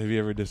said, "Have you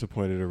ever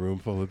disappointed a room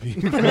full of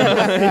people?"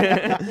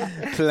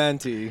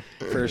 Plenty,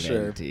 for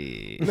sure.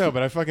 Plenty. No,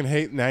 but I fucking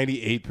hate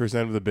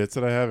 98% of the bits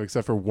that I have,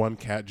 except for one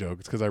cat joke.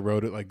 It's because I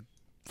wrote it like,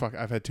 fuck.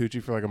 I've had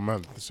Tucci for like a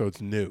month, so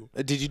it's new.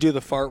 Did you do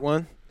the fart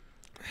one?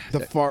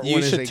 the fart You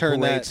one is should a turn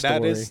great that. story.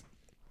 That is.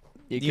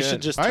 You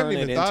should just I turn haven't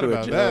it even thought into a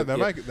about joke. that. That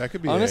Yeah. might that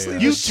could be. Honestly, a,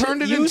 You Just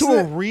turned it use into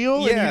a the- reel,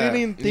 and you Yeah, didn't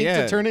even think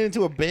yeah. to turn it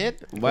into a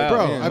bit. Wow.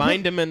 Bro, I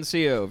Mind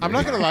Demencio. I'm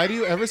not gonna lie to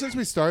you. Ever since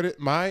we started,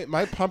 my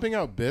pumping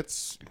out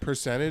bits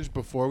percentage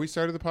before we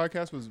started the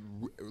podcast was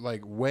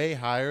like way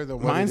higher than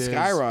what Mine it is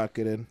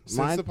skyrocketed. since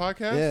Mine, the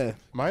podcast. yeah.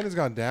 Mine has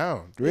gone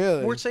down.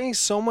 Really? We're saying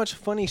so much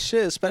funny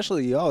shit,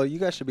 especially y'all. You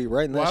guys should be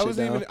writing that Well, shit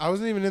down. I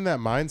wasn't even in that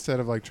mindset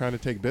of like trying to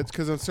take bits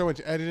because I'm so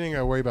much editing.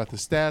 I worry about the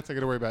stats. I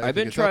got to worry about. I've if it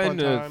been gets up trying on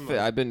to. time, like-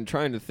 I've been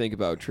trying to think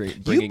about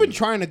You've bringing. been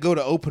trying to go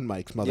to open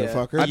mics,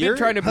 motherfucker. I've been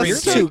trying to bring You're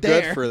That's too right good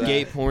there. for that.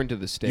 gay porn to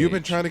the stage. You've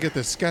been trying to get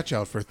this sketch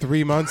out for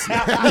 3 months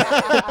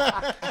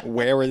now.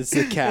 Where is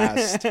the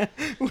cast?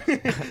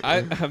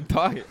 I'm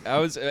talking. I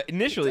was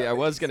initially I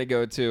was gonna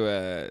go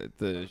to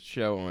the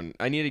show on.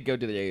 I need to go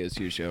to the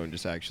ASU show and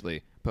just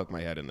actually poke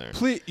my head in there.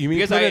 Please, you mean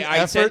Because put I- an I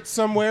effort said-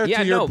 somewhere Yeah,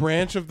 to your no.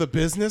 branch of the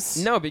business?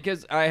 No,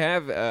 because I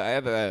have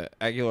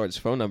Aguilar's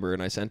phone number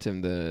and I sent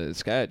him the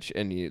sketch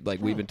and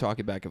we've been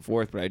talking back and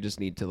forth, but I just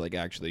need to like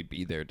actually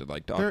be there to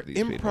like talk They're to these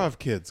improv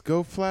kids.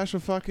 Go flash a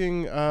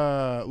fucking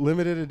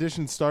limited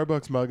edition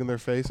Starbucks mug in their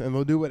face, and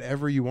they'll do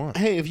whatever you want.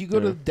 Hey, if you go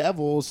to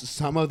Devils,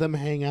 some of them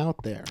hang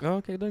out there. people. Oh,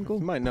 okay, then You cool.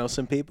 might know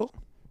some people.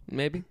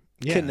 Maybe.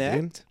 Yeah,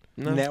 Connect.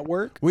 No.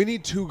 Network. We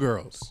need 2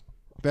 girls.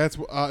 That's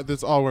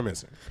all we're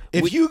missing.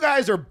 If you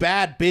guys are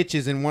bad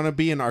bitches and want to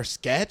be in our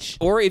sketch,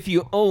 Or if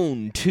you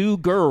own 2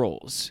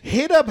 girls.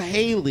 hit up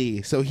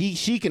Haley so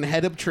she can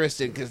head up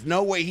Tristan, because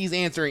no way he's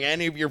answering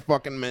any of your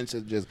fucking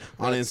messages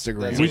on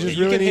Instagram. We just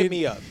you really can hit need-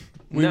 me up.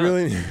 We No.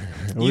 really.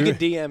 You can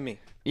DM me.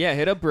 Yeah,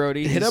 hit up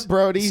Brody. Hit He's up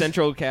Brody.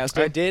 Central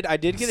caster. I did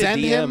get Send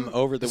a DM him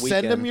over the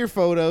weekend. Send him your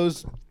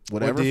photos,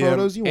 whatever DM?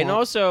 photos you want. And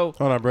also,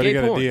 Hold on, Brody. gay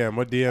Got a porn. DM.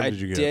 What DM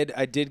did you get?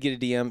 I did get a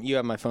DM. You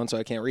have my phone, so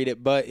I can't read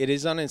it, but it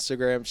is on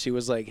Instagram. She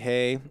was like,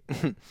 "Hey,"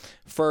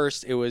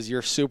 first it was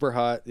 "You're super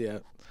hot." Yeah,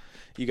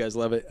 you guys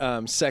love it.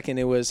 Second,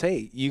 it was,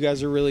 "Hey, you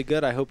guys are really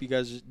good. I hope you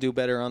guys do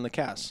better on the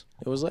cast."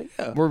 It was like,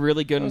 "Yeah, We're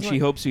really good, and she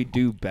hopes we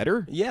do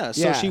better. yeah."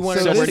 So Yeah, she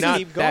wanted so us we're to not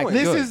keep that going.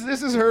 good.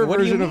 this is her What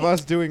do you version of mean?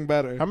 us doing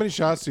better. How many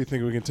shots do you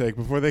think we can take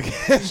before they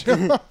catch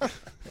you?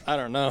 I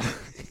don't know.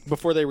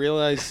 Before they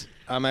realize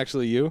I'm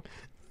actually you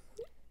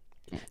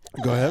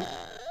Go ahead.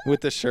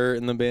 with the shirt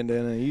and the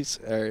bandana.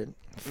 All right,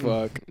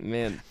 fuck.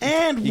 Man,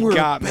 And You we're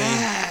got me.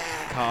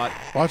 back. caught.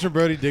 Watching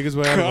Brody dig his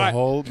way out of a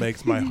hole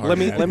makes my heart.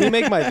 Let me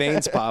make my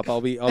veins pop.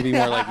 I'll be more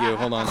like you.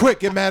 Hold on. Quick,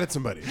 get mad at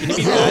somebody.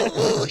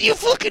 You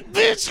fucking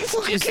bitch! You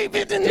fucking came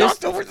in and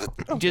knocked over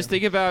the. Just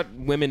think about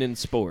women in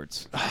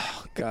sports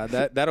God,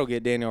 that'll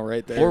get Daniel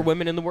right there. or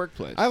women in the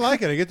workplace. I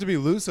like it. I get to be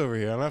loose over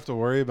here. I don't have to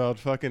worry about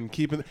fucking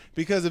keeping.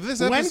 Because if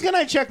this episode, When can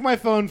I check my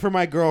phone for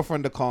my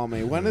girlfriend to call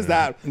me? When is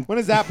that? When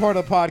is that part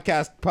of the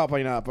podcast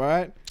popping up? All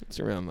right. It's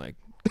around like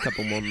a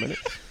couple more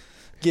minutes.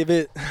 Give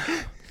it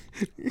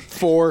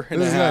 4 and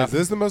a This is nice. half.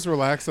 This is the most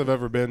relaxed I've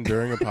ever been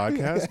during a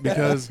podcast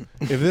because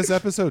if this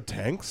episode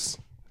tanks,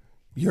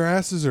 your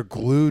asses are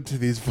glued to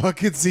these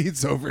fucking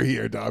seats over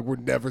here, dog. We're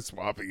never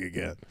swapping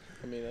again.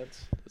 I mean,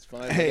 that's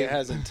fine. Hey. It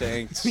hasn't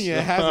tanked. Yeah,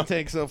 it hasn't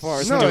tanked so far. No,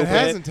 it Stupid.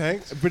 hasn't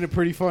tanked. It's been a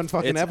pretty fun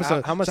fucking It's-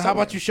 episode. how much so how time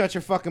about are- you shut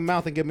your fucking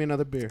mouth and give me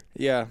another beer?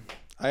 Yeah,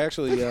 I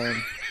actually.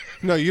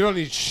 No, you don't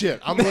need shit.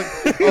 I'm like,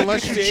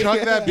 unless you chug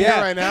that beer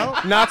Yeah. right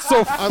now. Not so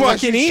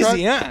Unless fucking you chug-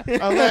 easy,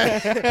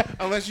 huh?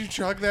 Unless you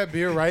chug that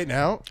beer right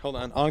now. Hold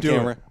on Do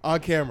camera. it. On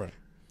camera.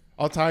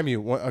 I'll time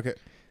you. Okay.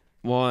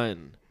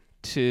 1,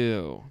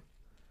 2,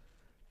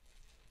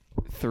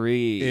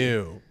 3.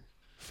 Ew.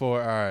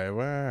 4. All right.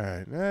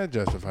 Well, all right.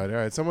 Justified. All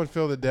right. Someone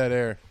fill the dead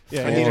air.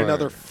 Yeah. I need Four.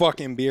 another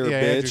fucking beer, Yeah,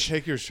 Andrew, bitch.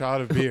 take your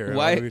shot of beer.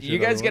 Why? I'll get You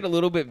another guys get a one.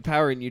 little bit of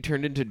power and you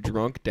turned into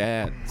drunk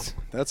dads.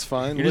 That's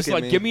fine. You're Look just at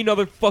like, me. give me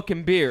another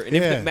fucking beer. And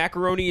Yeah. if the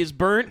macaroni is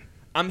burnt,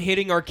 I'm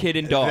hitting our kid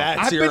and dog. That's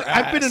I've your been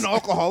ass. an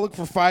alcoholic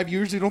for 5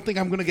 years. You don't think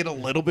I'm gonna get a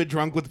little bit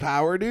drunk with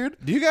power, dude?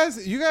 Do you guys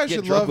Get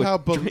should drunk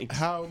love with drinks.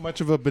 how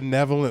much of a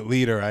benevolent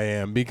leader I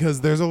am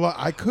because there's a lot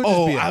I could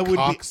just be a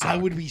cocksucker. I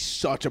would be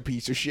such a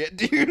piece of shit,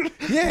 dude.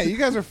 Yeah, you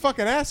guys are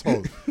fucking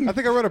assholes. I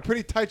think I run a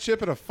pretty tight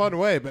ship in a fun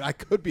way, but I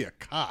could be a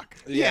cock.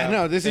 Yeah,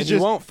 no, this And is you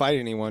just won't fight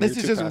anyone. this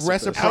You're is too just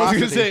pacifist. I was reciprocity.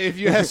 gonna say if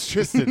you ask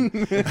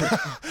Tristan,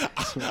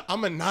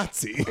 I'm a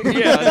Nazi.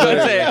 Yeah,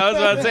 I was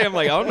about to say, I'm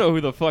like, I don't know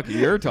who the fuck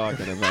you're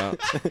talking about.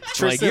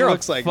 Tristan like, you're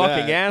looks a like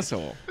fucking that.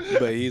 asshole.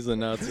 But he's a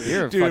Nazi.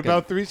 You're a Dude, fucking...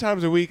 about 3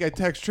 times a week I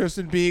text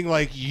Tristan being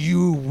like,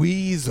 "You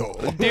weasel."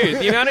 Dude,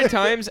 the amount of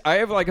times I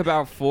have like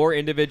about 4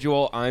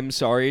 individual "I'm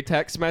sorry"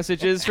 text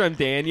messages from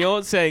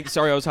Daniel saying,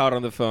 "Sorry, I was hot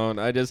on the phone."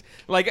 I just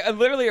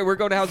literally we're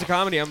going to House of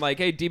Comedy. I'm like,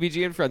 "Hey,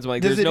 DBG and friends." I'm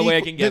like, "There's no way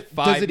I can get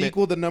 5 Does it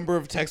equal the number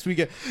of texts we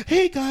get?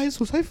 Hey guys,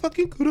 was I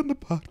fucking good on the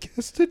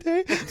podcast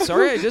today?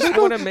 Sorry, I just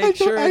want to make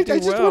sure I do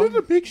just well." wanted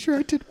to make sure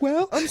I did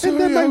well. I'm and sorry,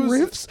 then my I was-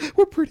 riffs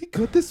were pretty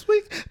good this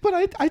week, but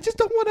I just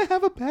don't want to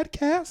have a bad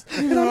cast,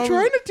 and know, I'm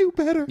trying to do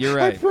better. You're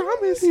right. I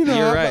promise. You know,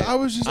 You're right. I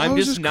was just I'm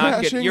just not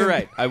crashing gonna. You're and-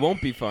 right. I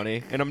won't be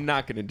funny, and I'm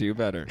not gonna do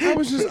better. I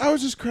was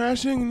just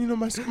crashing,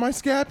 and my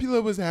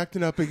scapula was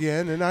acting up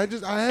again, and I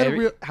had a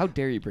real, How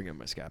dare you bring up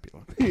my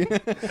scapula?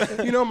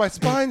 my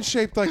spine's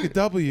shaped like a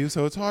W,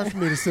 so it's hard for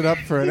me to sit up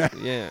for an hour.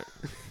 Yeah,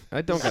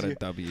 I don't got a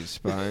W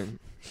spine.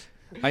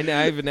 I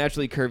have a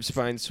naturally curved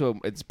spine, so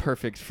it's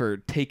perfect for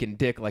taking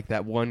dick like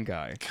that one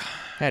guy.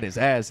 Had his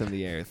ass in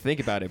the air. Think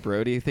about it,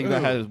 Brody. Think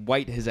about how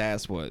white his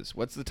ass was.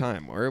 What's the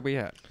time? Where are we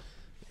at?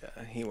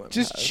 He went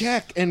Just past.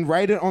 check and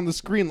write it on the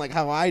screen like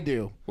how I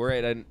do. We're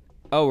at an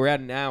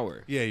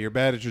hour. Yeah, you're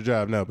bad at your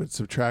job. No, but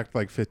subtract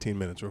like 15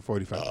 minutes or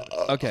 45 minutes.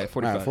 Okay, All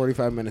 45. right,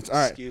 45 minutes. All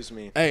right. Excuse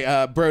me.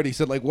 Hey, Brody.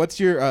 So, like, what's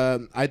your?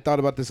 I thought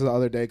about this the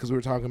other day because we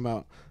were talking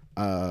about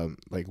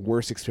like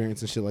worst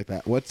experience and shit like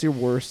that. What's your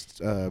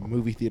worst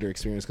movie theater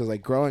experience? Because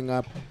like growing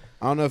up,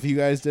 I don't know if you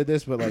guys did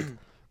this, but like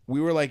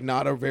we were like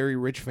not a very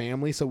rich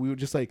family, so we would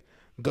just like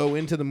go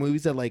into the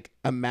movies at like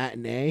a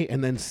matinee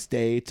and then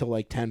stay till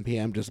like 10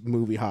 p.m. just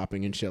movie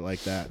hopping and shit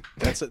like that.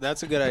 That's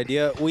a good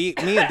idea. Me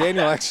and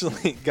Daniel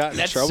actually got in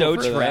That's trouble so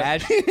for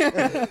that.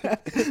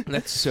 trash.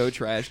 That's so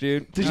trash,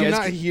 dude. Did you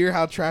not hear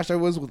how trash I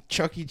was with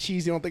Chuck E.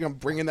 Cheese? You don't think I'm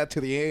bringing that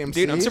to the AMC?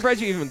 Dude, I'm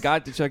surprised you even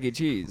got to Chuck E.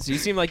 Cheese. You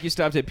seem like you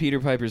stopped at Peter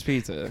Piper's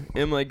Pizza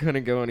and like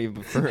couldn't go any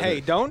further. Hey,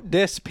 don't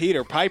diss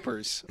Peter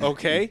Piper's,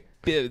 okay?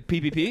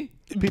 PPP?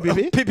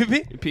 PPP?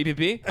 PPP?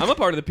 PPP? I'm a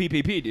part of the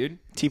PPP, dude.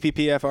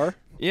 TPPFR?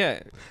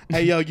 Yeah.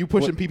 Hey, yo, you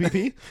pushing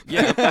PPP?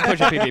 Yeah, I'm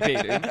pushing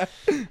PPP,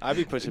 dude. I'd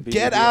be pushing PPP.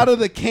 Get out of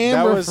the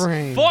camera was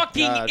frame.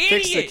 Fucking God, idiot.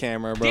 fix the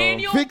camera, bro.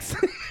 Daniel, Fix.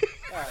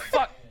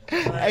 fuck.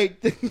 Hey.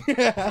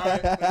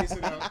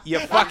 You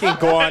fucking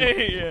go on.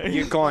 Yeah.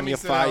 You go on. You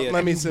fired.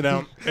 Let me sit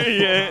down.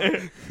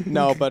 Yeah.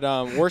 No, but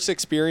worst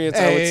experience,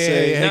 I would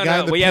say. No, guy no,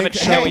 in the we haven't-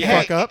 pink, no, shut we the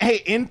haven't- fuck up. Hey,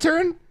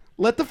 intern,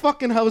 let the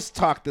fucking host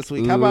talk this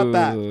week. How about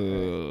that?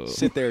 Ooh.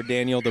 Sit there,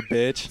 Daniel the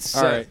bitch. So-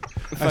 All right.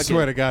 I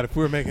swear to God, if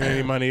we were making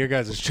any money, your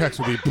guys' checks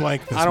would be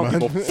blank this I don't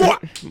month. give a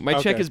fuck. My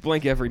check Okay. is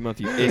blank every month,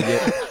 you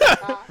idiot.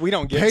 We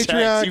don't get Patreon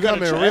checks. You got a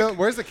coming check? real.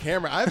 Where's the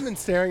camera? I haven't been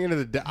staring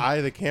into the eye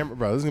of the camera,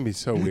 bro. This is gonna be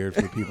so weird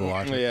for the people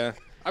watching. Yeah.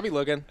 I'll be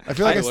looking. I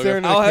feel like I'm staring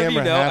into the I'll have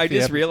camera. you know, half I the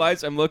just episode.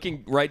 realized I'm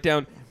looking right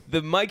down.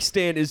 The mic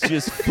stand is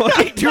just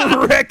fucking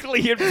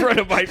directly in front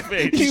of my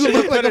face. You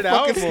look like Cut a it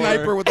out fucking more.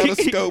 sniper without a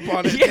scope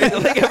on it. Yeah,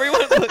 like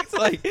everyone looks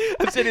like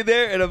I'm sitting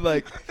there and I'm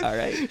like, all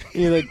right.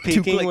 You're like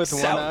peeking clicks with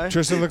one south. eye.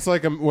 Tristan looks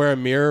like where a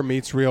mirror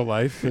meets real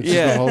life. It's just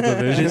Yeah. the whole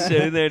division. Just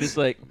sitting there, just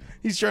like,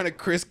 He's trying to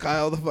Chris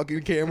Kyle the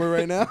fucking camera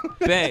right now.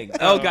 Bang.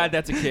 Oh God,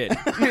 that's a kid.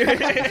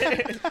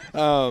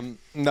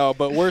 No,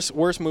 but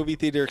worst movie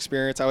theater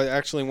experience. I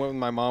actually went with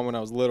my mom when I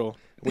was little.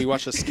 We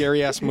watched a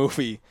scary ass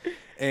movie,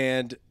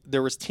 and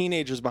there was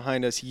teenagers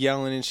behind us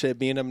yelling and shit,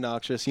 being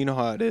obnoxious. You know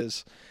how it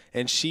is.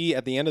 And she,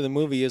 at the end of the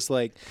movie, is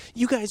like,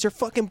 "You guys are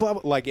fucking blah,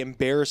 blah," like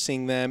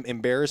embarrassing them,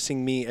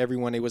 embarrassing me,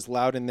 everyone. It was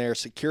loud in there.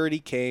 Security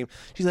came.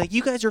 She's like,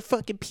 "You guys are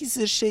fucking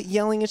pieces of shit,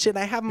 yelling and shit.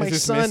 I have my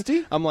this son."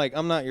 Misty? I'm like,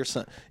 "I'm not your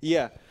son."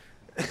 Yeah.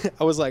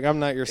 I was like, "I'm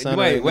not your son."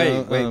 Wait,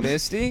 right now.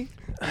 Misty?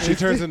 She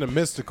turns into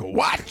mystical.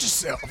 Watch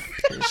yourself.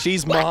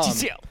 She's mom.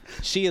 yourself.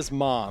 She is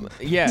mom.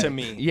 Yeah. To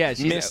me. Yeah,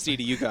 she's Misty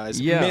to you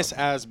guys. Yeah. Miss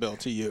Asbill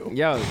to you.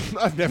 Yo,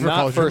 I've never Not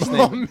called first your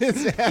mom name.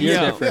 Miss Ashley. You're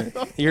Yo. different.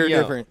 You're Yo.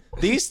 different.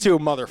 These two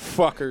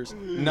motherfuckers.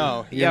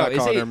 No, you're yo, not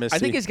calling her Misty. I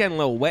think it's getting a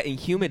little wet and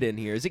humid in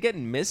here. Is it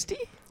getting misty?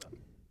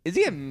 Is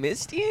it getting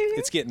misty in here?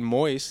 It's getting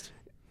moist.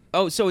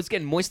 Oh, so it's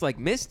getting moist like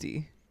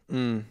Misty.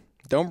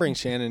 Don't bring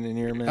Shannon in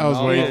here, man. I was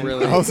Oh, waiting.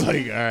 really. I was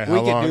like, all right, we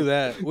how could long? do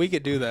that. We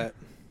could do that.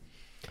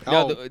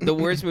 No, Oh. the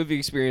worst movie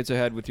experience I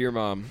had with your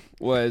mom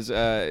was All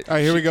right,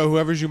 here we go.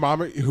 Whoever's your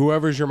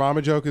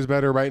mama joke is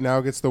better right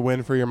now gets the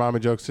win for your mama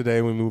jokes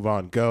today. We move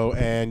on. Go,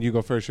 and you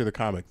go first. You're the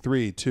comic.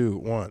 3, 2,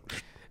 1.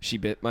 she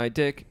bit my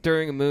dick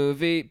during a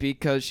movie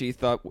because she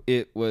thought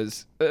it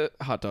was a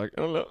hot dog.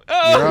 I don't know.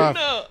 Oh You're off.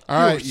 no! All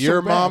right,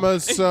 your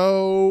mama's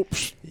so.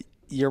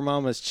 Your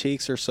mama's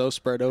cheeks are so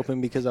spread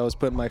open because I was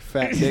putting my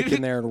fat dick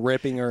in there and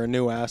ripping her a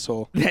new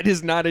asshole. That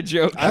is not a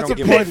joke. I That's don't a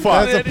give point. a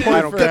fuck. That's a I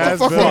point don't for give a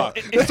fuck.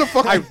 Asbill. That's a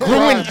fucking I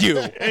ruined you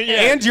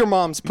and your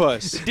mom's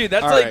puss. Dude,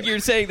 that's All like right. you're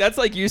saying. That's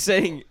like you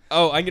saying,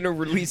 "Oh, I'm gonna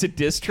release a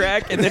diss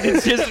track," and then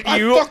it's just I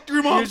you. fucked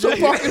your mom so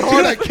fucking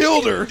hard I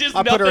killed her. Just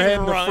I put her nothing head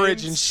in the rhymes.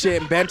 fridge and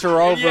shit and bent her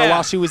over Yeah.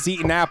 while she was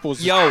eating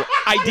apples. Yo,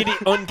 I did it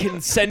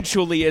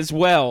unconsensually as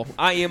well.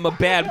 I am a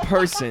bad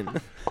person.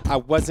 I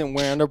wasn't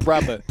wearing a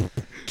rubber.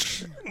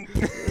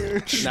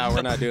 No,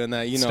 we're not doing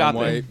that. You know Stop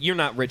I'm it. white. You're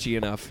not Richie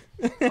enough.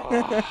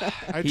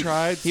 I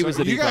tried. he was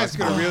the you guys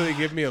beatbox. could really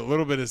give me a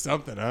little bit of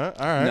something, huh?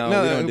 All right. No.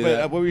 No, we don't do but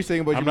that. what were you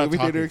saying about I'm your not movie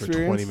theater talking for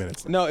experience? 20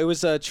 minutes. No, it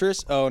was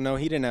Tris. Oh no,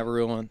 he didn't have a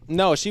real one.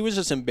 No, she was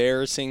just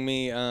embarrassing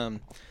me.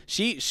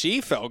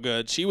 She felt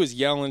good. She was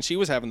yelling. She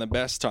was having the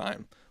best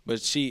time.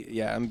 But she,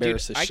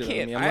 embarrassed Dude, the I shit out of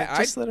can't- me. I'm like, I-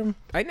 just let him.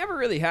 I never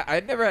really had. I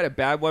never had a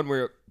bad one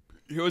where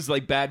it was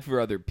like bad for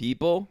other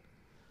people.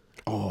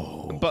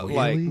 Oh, But really?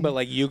 like, But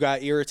like, you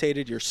got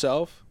irritated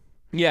yourself.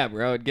 yeah,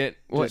 bro. I'd get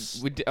what?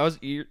 Just- I was.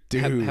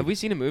 Have we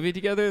seen a movie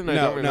together? And I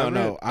No, don't remember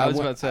no. it? I was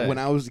about to say. When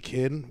I was a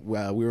kid,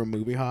 we were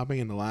movie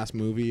hopping, and the last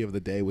movie of the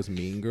day was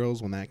Mean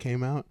Girls when that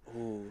came out.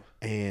 Ooh.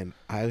 And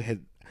I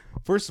had,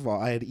 first of all,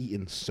 I had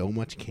eaten so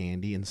much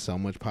candy and so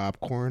much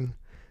popcorn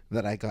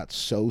that I got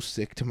so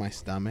sick to my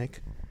stomach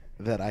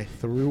that I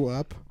threw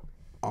up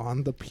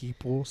on the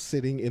people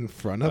sitting in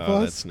front of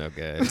us. no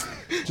good.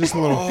 Just a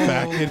little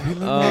fat kid.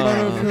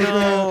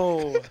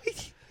 No.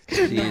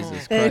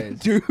 Jesus Christ.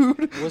 Dude,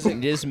 Was it?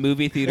 Just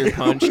movie theater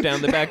punch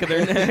down the back of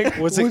their neck.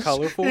 Was it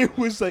colorful? It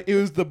was like it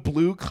was the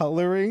blue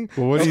coloring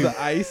Well, what of do you-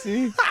 the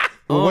icy. Well,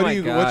 Oh what my do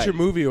you? God. What's your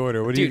movie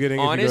order? What are you Dude, getting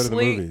if you go to the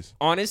movies?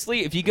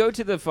 honestly, if you go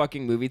to the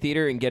fucking movie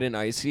theater and get an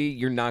icy,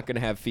 you're not gonna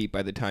have feet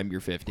by the time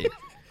you're 50.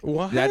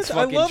 What? That's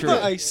fucking I love true.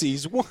 the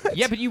ices. What?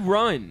 Yeah, but you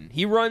run.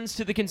 He runs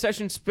to the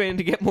concession stand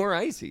to get more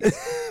ices.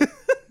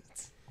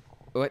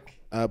 What?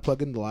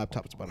 Plug in the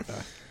laptop,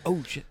 Spotify.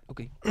 Oh shit.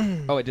 Okay.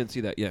 Oh, I didn't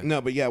see that. Yeah.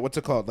 No, but yeah, what's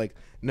it called? Like,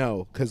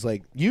 no, because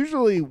like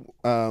usually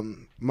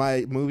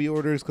my movie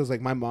orders, because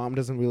like my mom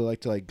doesn't really like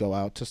to like go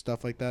out to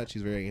stuff like that.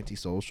 She's very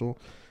antisocial,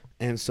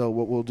 and so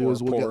what we'll do Or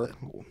is we'll poor.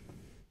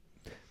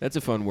 get. That's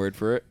a fun word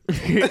for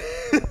it.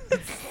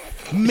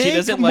 Make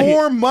doesn't like-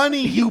 more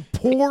money, you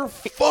poor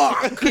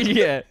fuck.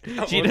 Yeah. She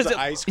What's the doesn't.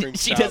 ice cream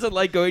She shop? doesn't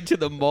like going to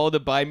the mall to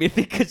buy me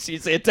because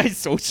she's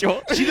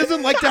antisocial. She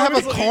doesn't like to have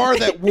a car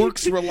that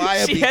works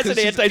reliably. She has an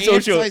 'cause she's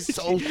antisocial.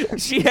 antisocial.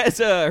 She has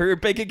her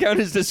bank account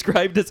is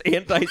described as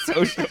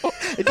antisocial.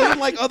 It doesn't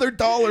like other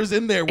dollars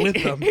in there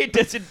with them. It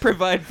doesn't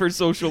provide for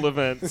social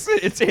events.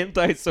 It's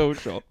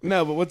antisocial.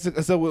 No, but what's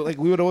it, so like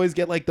we would always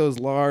get like those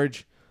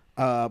large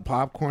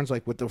popcorns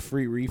like with the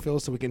free refill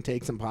so we can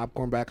take some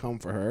popcorn back home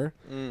for her.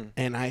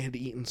 And I had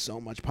eaten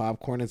so much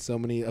popcorn and so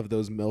many of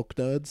those milk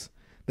duds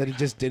that it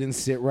just didn't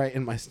sit right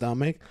in my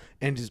stomach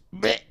and just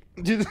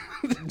Is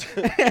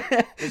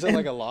it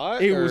like a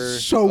lot? it or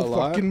was so a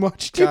lot? fucking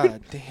much, dude.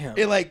 God damn.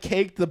 It like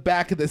caked the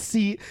back of the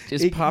seat.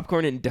 Just it,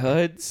 popcorn and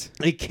duds.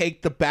 it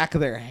caked the back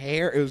of their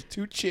hair. It was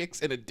two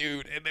chicks and a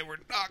dude, and they were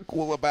not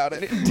cool about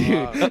it.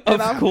 Dude,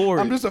 And of course.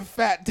 I'm just a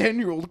fat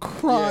 10-year-old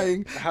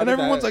crying, How and did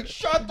everyone's that- like,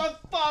 "Shut the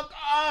fuck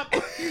up!"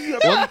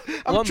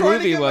 I'm what trying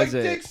movie to get was my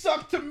it? dick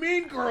sucked to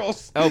Mean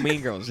Girls. Oh,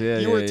 Mean Girls. Yeah,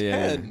 You yeah, were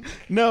yeah. 10.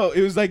 No,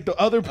 it was like the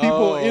other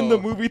people in the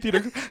movie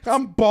theater.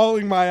 I'm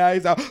bawling my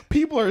eyes out.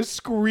 People are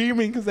screaming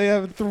because they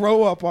have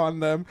throw up on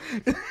them.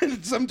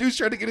 Some dude's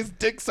trying to get his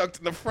dick sucked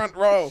in the front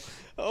row.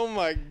 Oh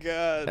my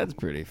god. That's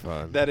pretty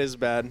fun. That is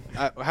bad.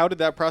 How did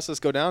that process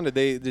go down?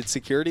 Did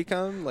security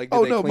come? Like, did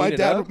Oh they no, clean it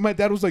up? my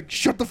dad was like,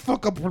 "Shut the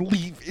fuck up, we're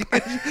leaving."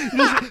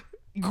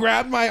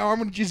 grabbed my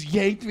arm and just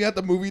yanked me out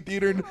the movie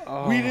theater.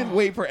 And we didn't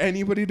wait for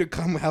anybody to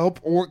come help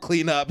or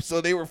clean up.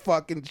 So they were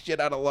fucking shit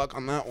out of luck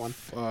on that one.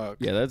 Fuck.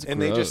 Yeah, that's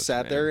And they gross, just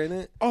sat man. there in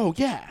it. Oh,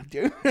 yeah,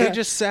 dude. They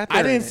just sat there.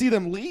 I didn't in see it.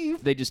 them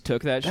leave. They just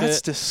took that That's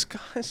shit.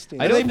 disgusting.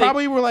 I And don't they think-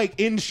 probably were like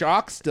in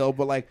shock still,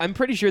 but like I'm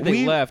pretty sure they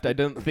we- left. I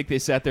don't think they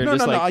sat there no,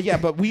 just no, like, yeah,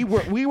 but we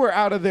were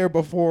out of there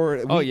before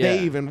they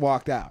yeah. even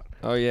walked out.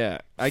 oh yeah.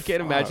 I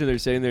can't imagine they're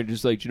sitting there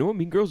just like, do you know what,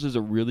 Mean Girls is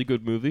a really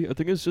good movie. I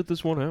think I sit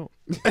this one out.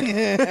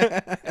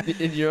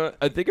 And you know,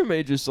 I think I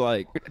may just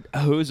like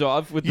hose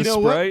off with You the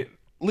know Sprite.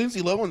 what?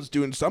 Lindsay Lohan's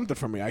doing something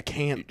for me. I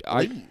can't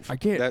leave. I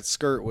can't. That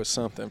skirt was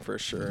something for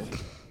sure.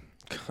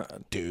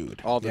 God,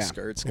 Dude. all the Yeah.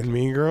 skirts. And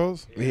Mean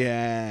Girls.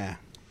 Yeah.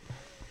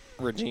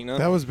 Regina.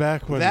 That was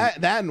back when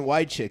That and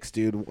White Chicks,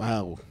 dude.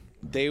 Wow.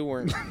 They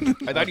weren't.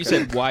 I thought you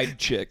said wide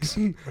chicks.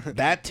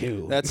 That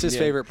too. That's his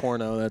favorite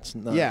porno. That's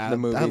not yeah, the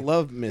movie. I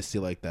love Misty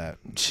like that.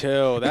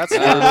 Chill. That's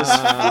rude as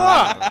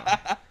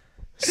fuck.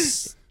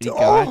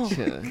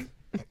 Gotcha.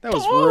 That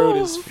was rude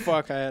as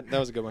fuck. That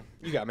was a good one.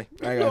 You got me.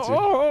 I got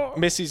you.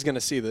 Missy's gonna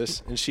see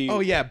this, and she.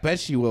 Oh yeah, bet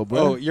she will, bro.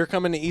 Oh, you're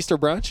coming to Easter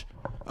brunch?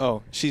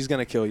 Oh, she's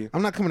gonna kill you.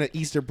 I'm not coming to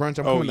Easter brunch.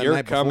 I'm Oh, coming the you're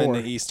night coming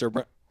before. to Easter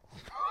brunch.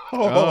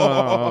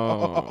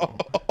 Oh.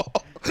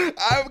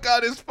 I've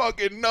got his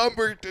fucking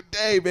number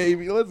today,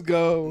 baby. Let's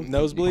go.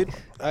 Nosebleed?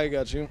 I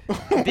got you.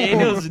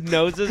 Daniel's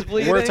nose is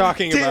bleeding. We're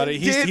talking about it.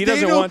 He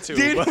doesn't want to.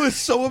 Daniel but- was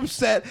so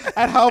upset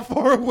at how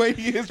far away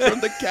he is from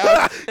the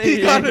couch.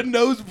 He got a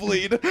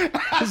nosebleed.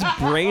 His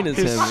brain is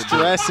His hemorrhaging.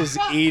 stress is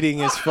eating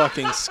his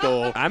fucking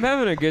skull. I'm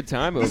having a good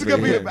time over This is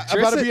gonna be here. about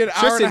to be an hour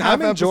Tristan, and a half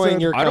I'm enjoying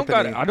episode. your I don't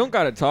company.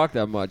 got to talk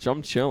that much.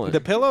 I'm chilling. The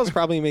pillows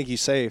probably make you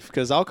safe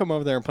because I'll come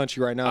over there and punch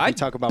you right now if you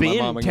talk about my been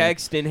mom again.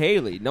 texting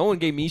Haley. No one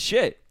gave me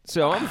shit,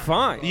 so I'm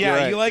fine. Yeah, You're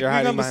right. you like You're being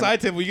hiding on the behind-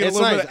 side table. You get It's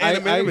a little nice. bit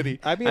of anonymity.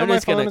 I be I'm on my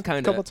just gonna phone a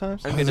kinda- couple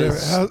times. I'm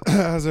gonna.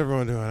 how's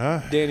everyone doing,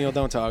 huh? Daniel,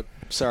 don't talk.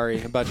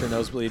 Sorry about your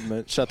nosebleed,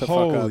 but shut the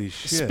Holy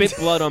fuck shit! Spit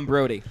blood on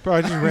Brody. Bro,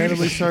 I just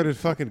randomly started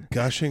fucking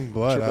gushing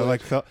blood. I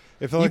like felt.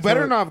 It felt You like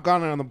better someone- not have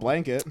gone on the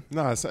blanket.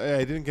 No, I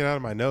didn't get out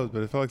of my nose,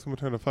 but it felt like someone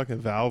turned a fucking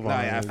valve on.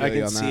 Nah, yeah, it. up. I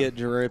can on see that. it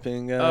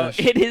dripping. Oh,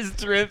 it is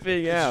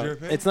dripping out.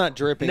 Dripping? It's not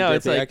dripping. No,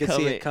 it's dripping. like I can see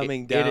coming- it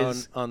coming it down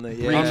is on the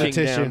Reaching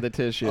tissue. down the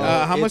tissue.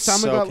 How much it's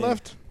time we got soaking.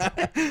 left?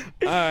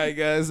 All right,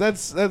 guys.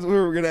 That's where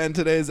we're gonna end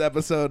today's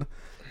episode.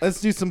 Let's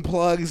do some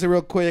plugs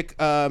real quick.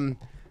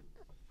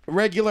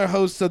 Regular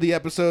hosts of the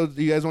episode.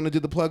 Do you guys want to do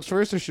the plugs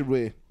first, or should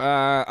we?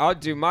 I'll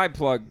do my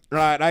plug. All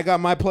right, I got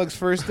my plugs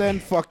first. Then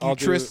fuck you, I'll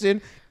do-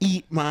 Tristan.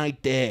 Eat my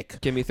dick.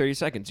 Give me 30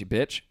 seconds, you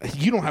bitch.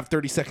 You don't have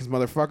 30 seconds,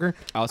 motherfucker.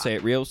 I'll say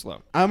it real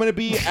slow. I'm gonna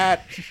be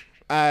at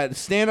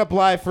Stand Up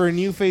Live for a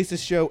New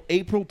Faces show,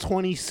 April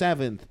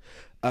 27th.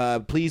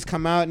 Please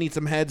come out. Need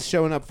some heads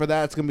showing up for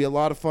that. It's gonna be a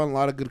lot of fun. A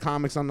lot of good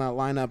comics on that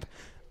lineup.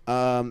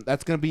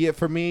 That's gonna be it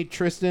for me.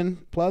 Tristan,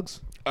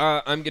 plugs.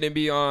 I'm gonna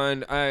be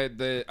on I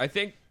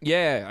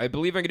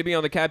believe I'm gonna be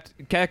on the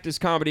Cactus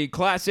Comedy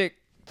Classic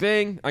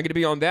thing. I'm gonna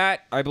be on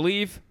that, I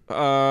believe.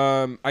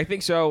 I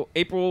think so.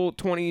 April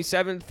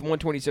 27th,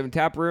 127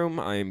 Tap Room.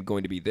 I'm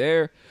going to be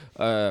there.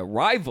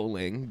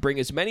 Rivaling, bring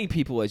as many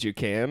people as you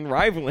can.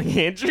 Rivaling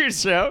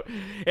Andrew's show,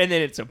 and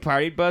then it's a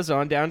party buzz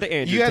on down to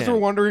Andrew. You guys were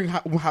wondering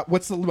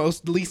what's the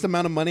least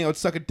amount of money I would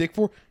suck a dick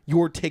for?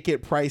 Your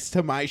ticket price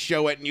to my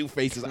show at New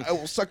Faces. I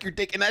will suck your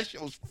dick, and that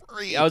show's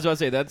free. I was about to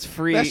say that's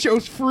free. That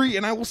show's free,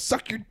 and I will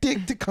suck your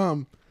dick to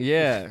come.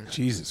 Yeah.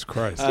 Jesus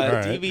Christ! All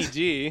right.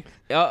 DVG.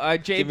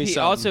 JP, me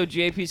something. also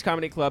JP's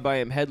Comedy Club. I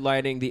am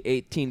headlining the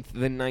 18th,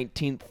 the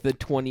 19th, the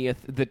 20th,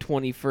 the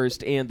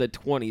 21st, and the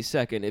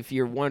 22nd. If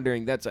you're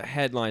wondering, that's a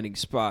headlining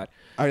spot.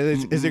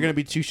 Is there going to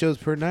be 2 shows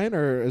per night,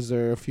 or is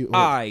there a few?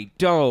 I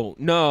don't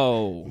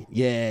know.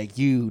 Yeah,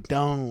 you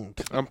don't.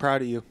 I'm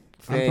proud of you.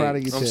 I'm proud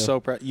of you, too. I'm so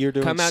proud. You're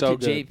doing Come out so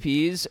to good.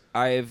 JP's.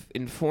 I've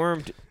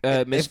informed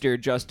Mr.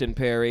 Justin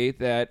Perry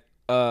that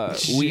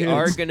we Shit.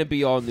 are going to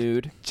be all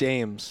nude.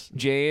 James.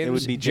 James, It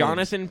would be James.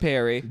 Jonathan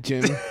Perry,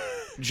 Jim.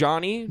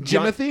 Johnny,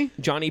 Jimothy?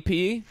 Johnny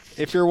P,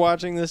 If you're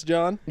watching this,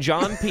 John,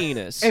 John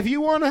Penis. If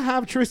you want to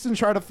have Tristan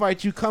try to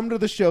fight you, come to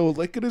the show,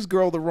 look at his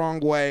girl the wrong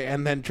way,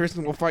 and then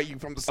Tristan will fight you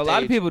from the A stage.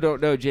 lot of people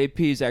don't know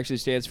JP's actually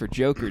stands for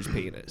Joker's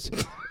penis.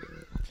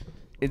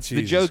 It's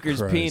the Jesus Joker's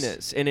Christ.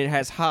 penis, and it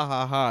has ha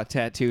ha ha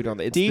tattooed on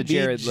it. It's the DBG.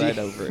 Jared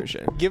Leto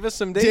version. give us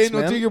some dates,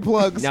 Daniel, man. do your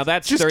plugs. Now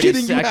that's just 30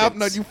 kidding. You have seconds.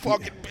 none, you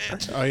fucking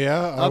bitch. Oh yeah,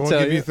 I I'll won't tell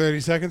give you you. 30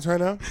 seconds right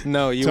now.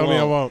 No, you Tell won't. me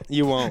I won't.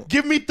 You won't.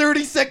 Give me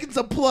 30 seconds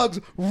of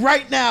plugs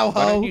right now,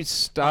 Why don't ho. you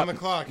stop? On the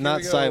clock. Here Not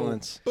we go.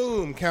 silence.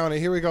 Boom, count it.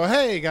 Here we go.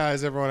 Hey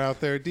guys, everyone out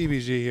there,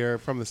 DBG here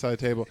from the side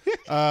table.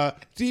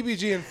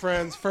 DBG and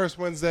friends, first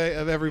Wednesday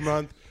of every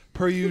month.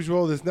 Per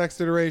usual, this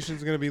next iteration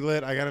is going to be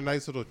lit. I got a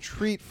nice little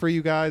treat for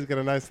you guys. Got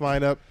a nice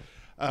lineup.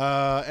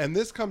 And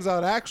this comes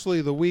out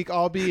actually the week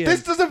I'll be in.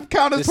 This doesn't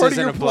count as This part of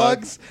isn't your a plug.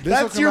 plugs. This will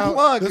That's come your out-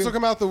 plug. This will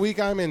come out the week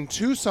I'm in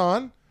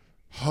Tucson.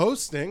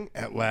 hosting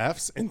at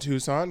Laughs in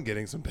Tucson,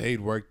 getting some paid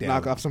work down.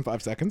 Knock off some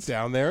 5 seconds.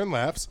 Down there in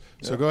Laughs.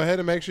 So go ahead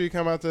and make sure you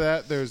come out to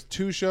that. There's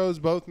 2 shows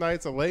both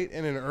nights, a late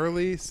and an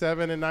early,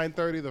 7 and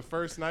 9:30 the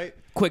first night.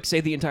 Quick,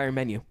 say the entire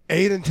menu.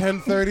 8 and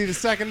 10:30 the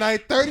second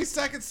night. 30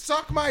 seconds,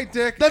 suck my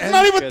dick. That's And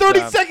not even Good 30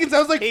 job. seconds. That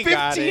was like He 15.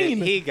 got it.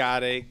 He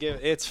got it.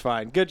 It's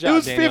fine. Good job, It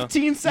was Daniel.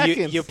 15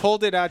 seconds. You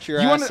pulled it out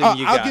your You ass want? and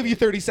you I'll got give it. you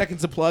 30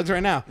 seconds of plugs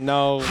right now.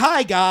 No.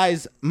 Hi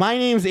guys, my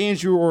name's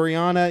Andrew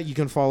Oriana. You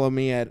can follow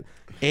me at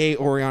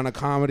Oriana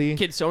Comedy.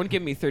 Kid, someone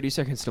give me 30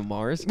 seconds to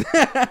Mars.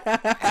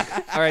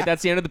 All right,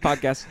 that's the end of the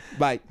podcast.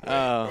 Bye.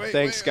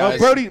 Thanks, wait, guys.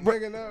 Brody.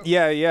 Bring it up.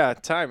 Yeah.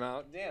 Time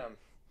out. Damn.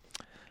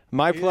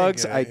 My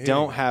plugs, get it. I He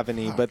don't didn't have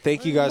any, but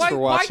thank you guys Why, for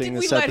why watching did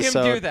we this let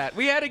episode. him do that?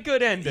 We had a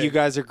good ending. You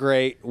guys are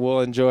great. We'll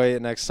enjoy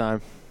it next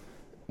time.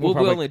 We'll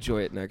probably-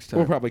 enjoy it next time.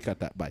 We'll probably cut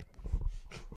that. Bye.